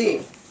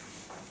 15,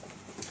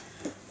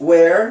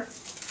 where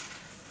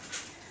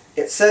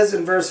it says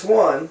in verse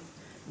 1,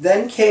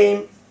 then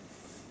came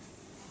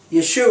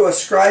Yeshua,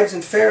 scribes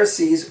and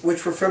Pharisees,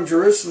 which were from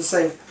Jerusalem,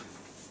 saying,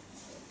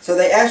 so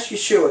they asked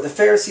Yeshua, the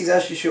Pharisees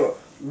asked Yeshua,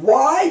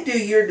 why do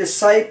your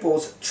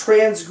disciples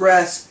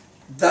transgress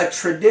the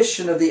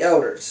tradition of the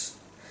elders?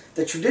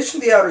 The tradition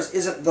of the elders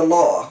isn't the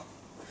law.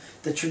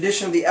 The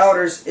tradition of the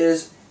elders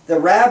is the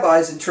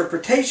rabbi's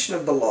interpretation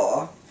of the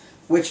law,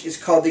 which is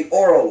called the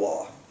oral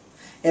law.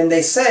 And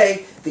they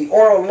say the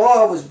oral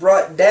law was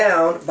brought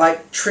down by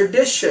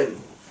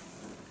tradition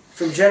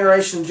from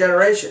generation to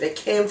generation. It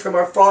came from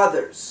our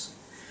fathers.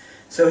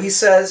 So he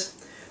says,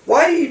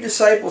 why do you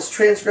disciples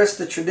transgress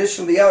the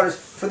tradition of the elders?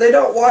 For they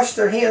don't wash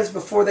their hands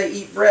before they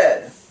eat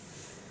bread.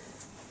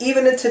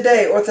 Even in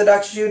today,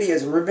 Orthodox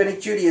Judaism,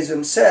 Rabbinic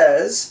Judaism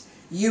says,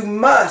 you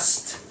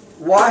must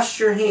wash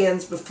your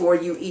hands before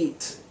you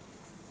eat.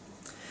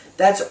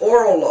 That's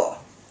oral law.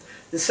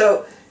 And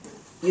so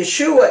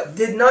Yeshua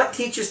did not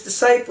teach his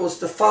disciples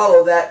to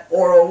follow that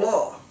oral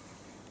law.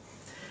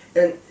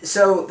 And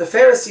so the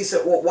Pharisees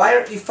said, well, why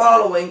aren't you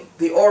following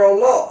the oral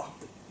law?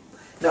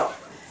 Now,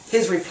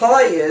 his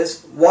reply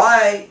is,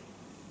 why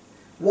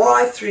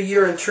through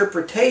your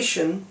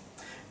interpretation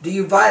do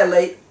you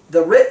violate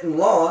the written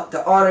law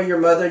to honor your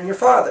mother and your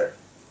father?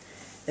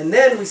 And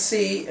then we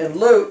see in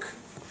Luke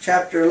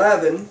chapter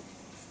 11,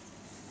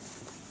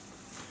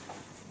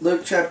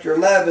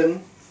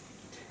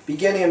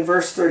 beginning in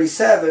verse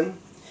 37,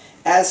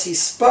 as he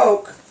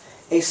spoke,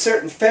 a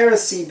certain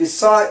Pharisee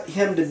besought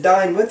him to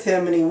dine with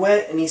him, and he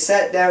went and he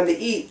sat down to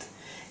eat.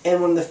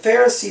 And when the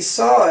Pharisee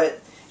saw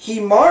it, he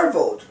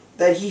marveled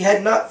that he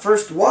had not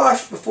first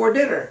washed before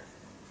dinner.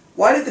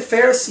 Why did the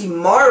Pharisee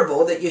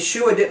marvel that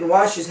Yeshua didn't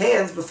wash his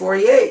hands before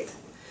he ate?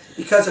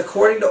 Because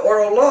according to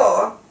oral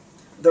law,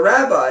 the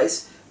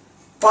rabbis,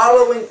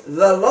 following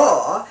the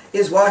law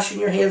is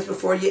washing your hands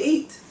before you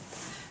eat.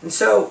 And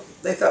so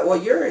they thought,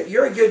 well,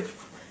 you're a good...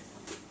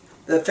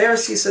 The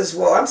Pharisee says,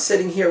 well, I'm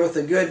sitting here with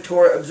a good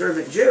Torah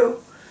observant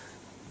Jew,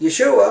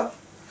 Yeshua,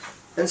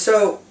 and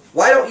so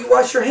why don't you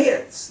wash your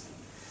hands?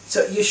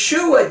 So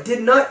Yeshua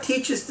did not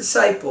teach his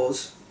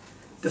disciples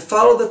to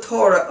follow the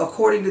Torah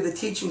according to the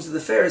teachings of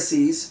the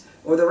Pharisees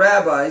or the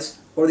rabbis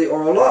or the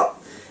oral law.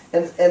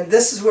 And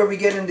this is where we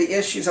get into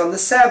issues on the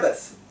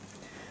Sabbath,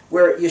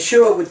 where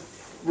Yeshua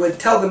would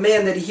tell the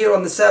man that he healed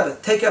on the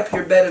Sabbath, take up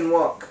your bed and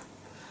walk.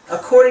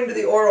 According to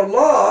the oral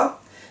law,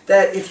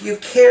 that if you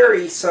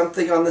carry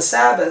something on the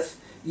Sabbath,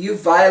 you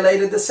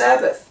violated the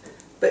Sabbath.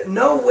 But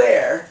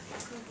nowhere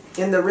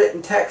in the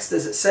written text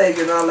does it say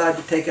you're not allowed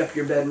to take up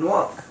your bed and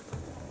walk.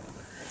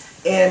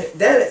 And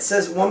then it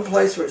says one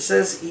place where it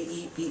says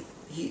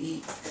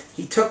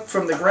he took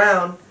from the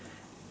ground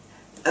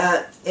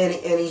and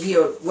he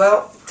healed.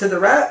 Well, to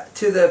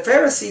the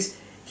Pharisees,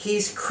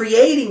 he's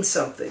creating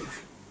something.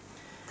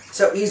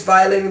 So he's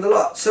violating the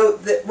law. So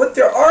what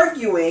they're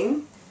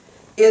arguing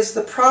is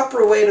the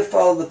proper way to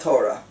follow the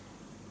Torah.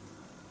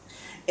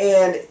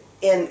 And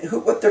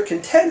what they're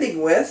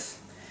contending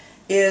with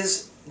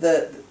is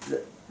the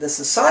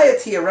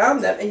society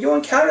around them. And you'll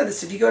encounter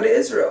this if you go to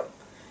Israel.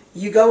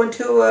 You go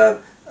into a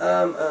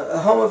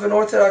home of an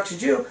Orthodox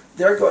Jew,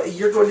 you're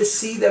going to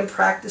see them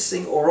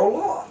practicing oral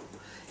law.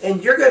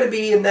 And you're going to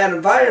be in that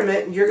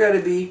environment, and you're going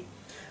to be,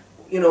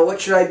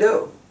 what should I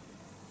do?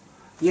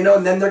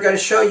 And then they're going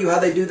to show you how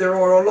they do their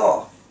oral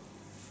law.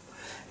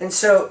 And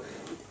so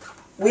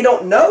we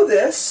don't know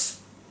this.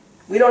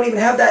 We don't even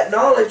have that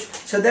knowledge.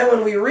 So then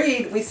when we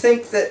read, we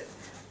think that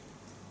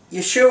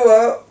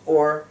Yeshua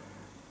or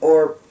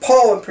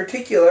Paul in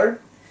particular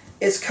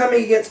is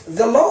coming against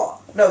the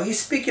law. No, he's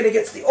speaking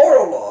against the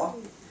oral law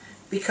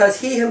because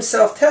he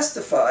himself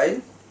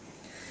testified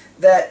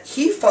that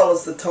he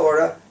follows the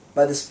Torah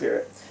by the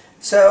Spirit.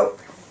 So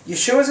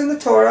Yeshua's in the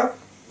Torah.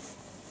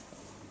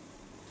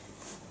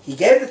 He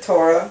gave the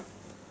Torah.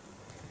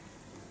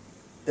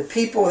 The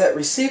people that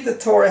received the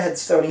Torah had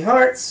stony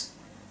hearts.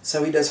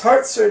 So he does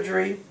heart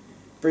surgery,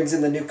 brings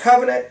in the new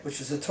covenant,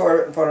 which is the Torah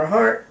written upon our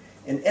heart.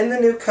 And in the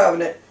new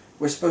covenant,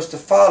 we're supposed to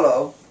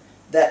follow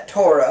that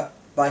Torah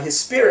by his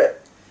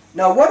Spirit.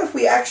 Now, what if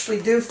we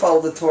actually do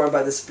follow the Torah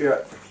by the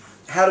Spirit?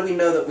 How do we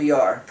know that we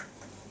are?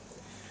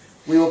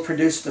 We will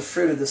produce the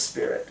fruit of the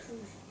Spirit.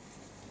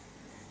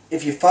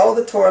 If you follow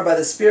the Torah by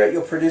the Spirit,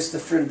 you'll produce the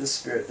fruit of the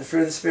Spirit. The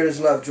fruit of the Spirit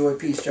is love, joy,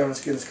 peace,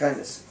 gentleness, goodness,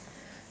 kindness.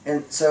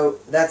 And so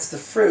that's the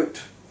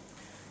fruit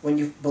when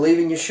you believe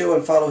in Yeshua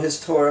and follow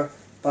his Torah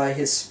by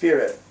his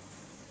Spirit.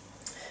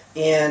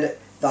 And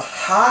the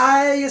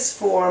highest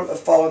form of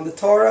following the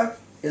Torah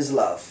is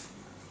love.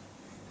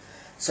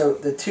 So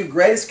the two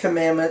greatest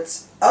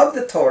commandments of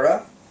the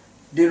Torah,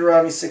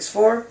 Deuteronomy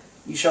 6:4,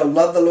 you shall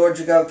love the Lord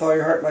your God with all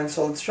your heart, mind,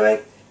 soul, and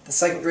strength. The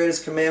second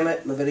greatest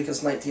commandment,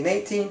 Leviticus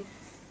 19:18,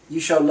 you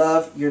shall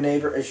love your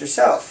neighbor as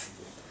yourself.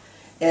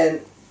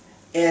 And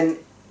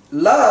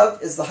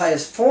love is the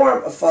highest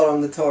form of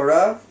following the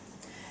Torah.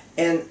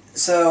 And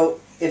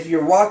so if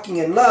you're walking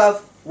in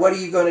love, what are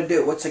you going to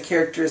do? What's a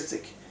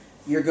characteristic?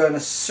 You're going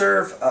to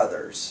serve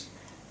others.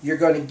 You're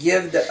going to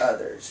give to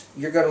others.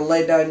 You're going to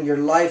lay down your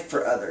life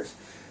for others.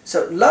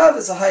 So love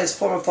is the highest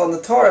form of following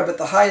the Torah, but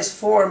the highest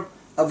form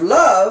of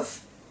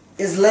love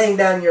is laying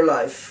down your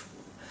life.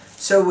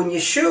 So when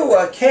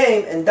Yeshua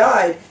came and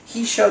died,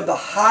 he showed the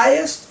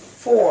highest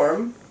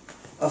form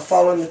of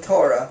following the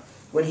Torah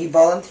when he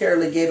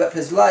voluntarily gave up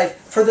his life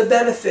for the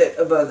benefit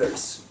of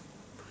others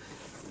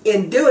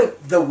in doing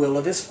the will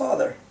of his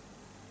Father.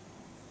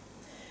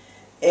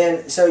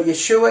 And so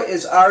Yeshua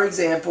is our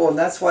example, and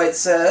that's why it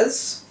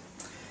says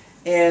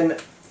in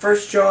 1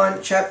 John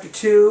chapter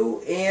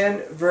 2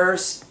 and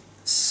verse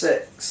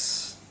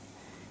 6,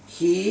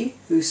 he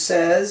who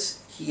says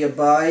he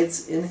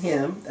abides in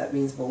him, that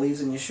means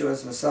believes in Yeshua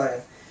as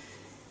Messiah,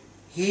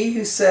 he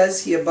who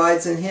says he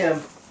abides in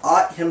him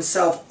ought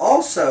himself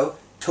also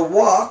to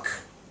walk,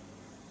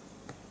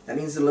 that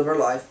means to live our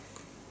life,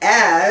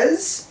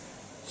 as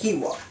he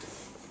walked.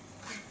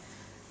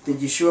 Did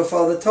Yeshua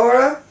follow the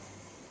Torah?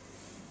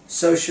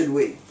 So should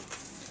we.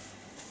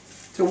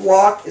 To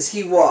walk as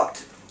he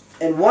walked.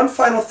 And one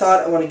final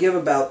thought I want to give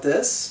about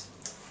this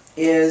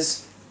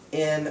is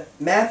in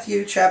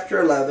Matthew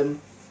chapter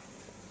 11,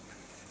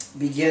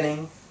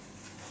 beginning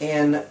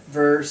in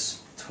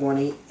verse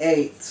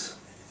 28.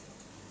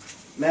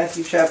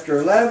 Matthew chapter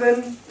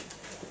 11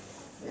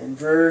 and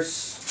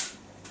verse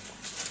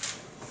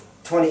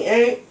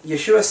 28,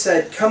 Yeshua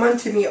said, "Come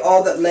unto me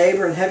all that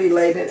labor and heavy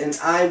laden, and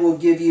I will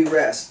give you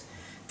rest.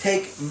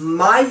 Take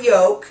my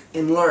yoke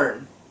and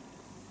learn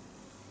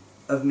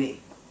of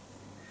me."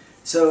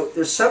 So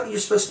there's something you're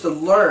supposed to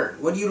learn.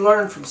 What do you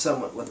learn from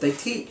someone? What they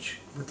teach.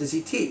 What does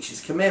he teach? His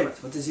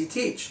commandments. What does he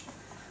teach?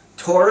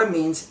 Torah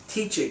means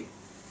teaching.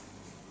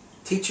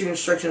 Teaching and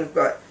instruction of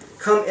God.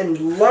 Come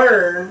and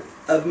learn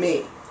of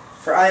me.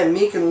 For I am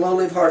meek and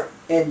lowly of heart,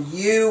 and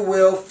you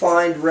will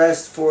find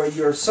rest for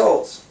your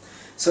souls.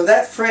 So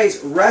that phrase,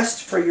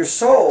 rest for your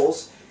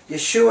souls,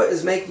 Yeshua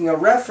is making a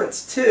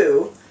reference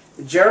to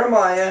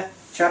Jeremiah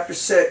chapter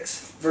 6,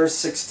 verse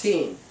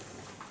 16,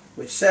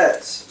 which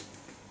says,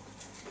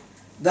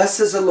 "Thus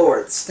says the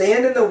Lord,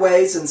 stand in the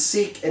ways and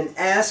seek and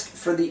ask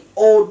for the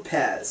old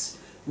paths,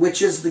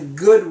 which is the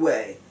good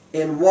way,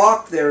 and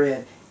walk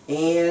therein,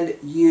 and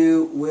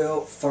you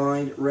will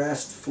find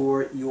rest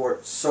for your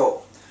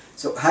soul."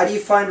 So how do you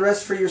find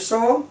rest for your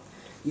soul?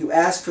 You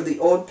ask for the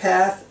old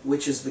path,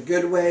 which is the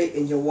good way,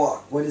 and you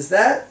walk. What is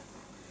that?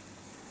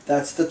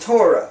 That's the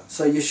Torah.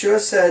 So Yeshua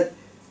said,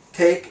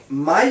 take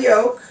my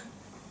yoke,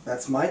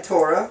 that's my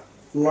Torah,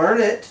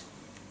 learn it,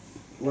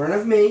 learn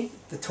of me,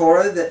 the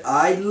Torah that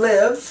I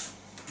live,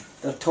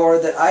 the Torah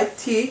that I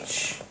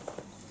teach,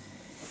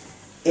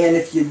 and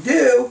if you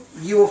do,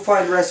 you will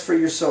find rest for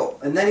your soul.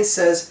 And then he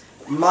says,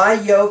 my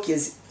yoke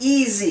is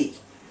easy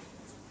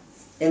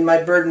and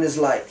my burden is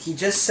light. He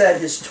just said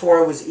his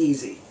Torah was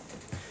easy.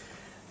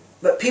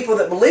 But people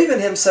that believe in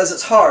him says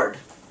it's hard.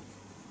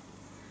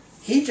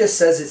 He just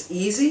says it's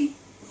easy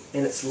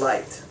and it's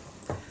light.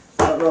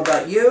 I don't know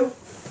about you,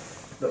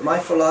 but my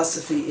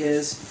philosophy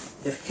is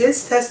if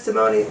his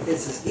testimony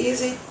is as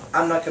easy,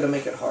 I'm not going to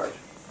make it hard.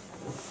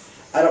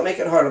 I don't make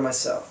it hard on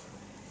myself.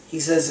 He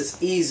says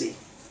it's easy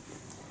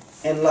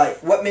and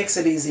light. What makes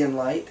it easy and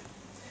light?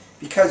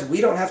 Because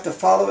we don't have to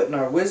follow it in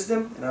our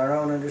wisdom, in our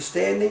own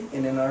understanding,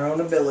 and in our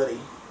own ability.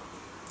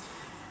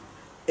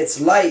 It's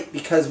light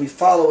because we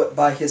follow it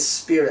by his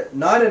Spirit,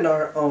 not in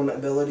our own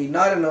ability,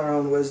 not in our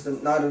own wisdom,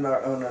 not in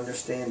our own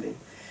understanding.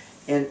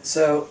 And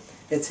so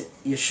it's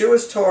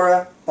Yeshua's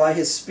Torah by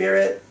his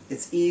Spirit.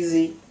 It's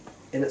easy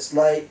and it's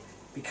light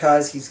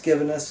because he's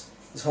given us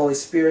his Holy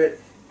Spirit,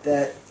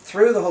 that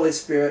through the Holy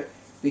Spirit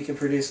we can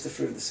produce the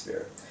fruit of the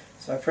Spirit.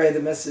 So I pray the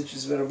message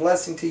has been a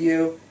blessing to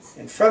you,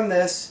 and from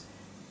this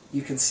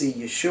you can see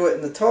Yeshua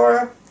in the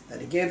Torah, that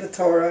he gave the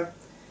Torah,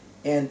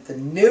 and the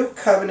new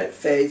covenant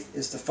faith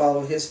is to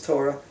follow his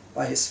Torah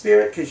by his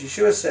Spirit, because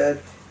Yeshua said,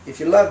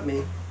 if you love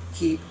me,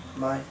 keep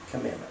my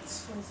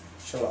commandments.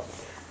 Shalom.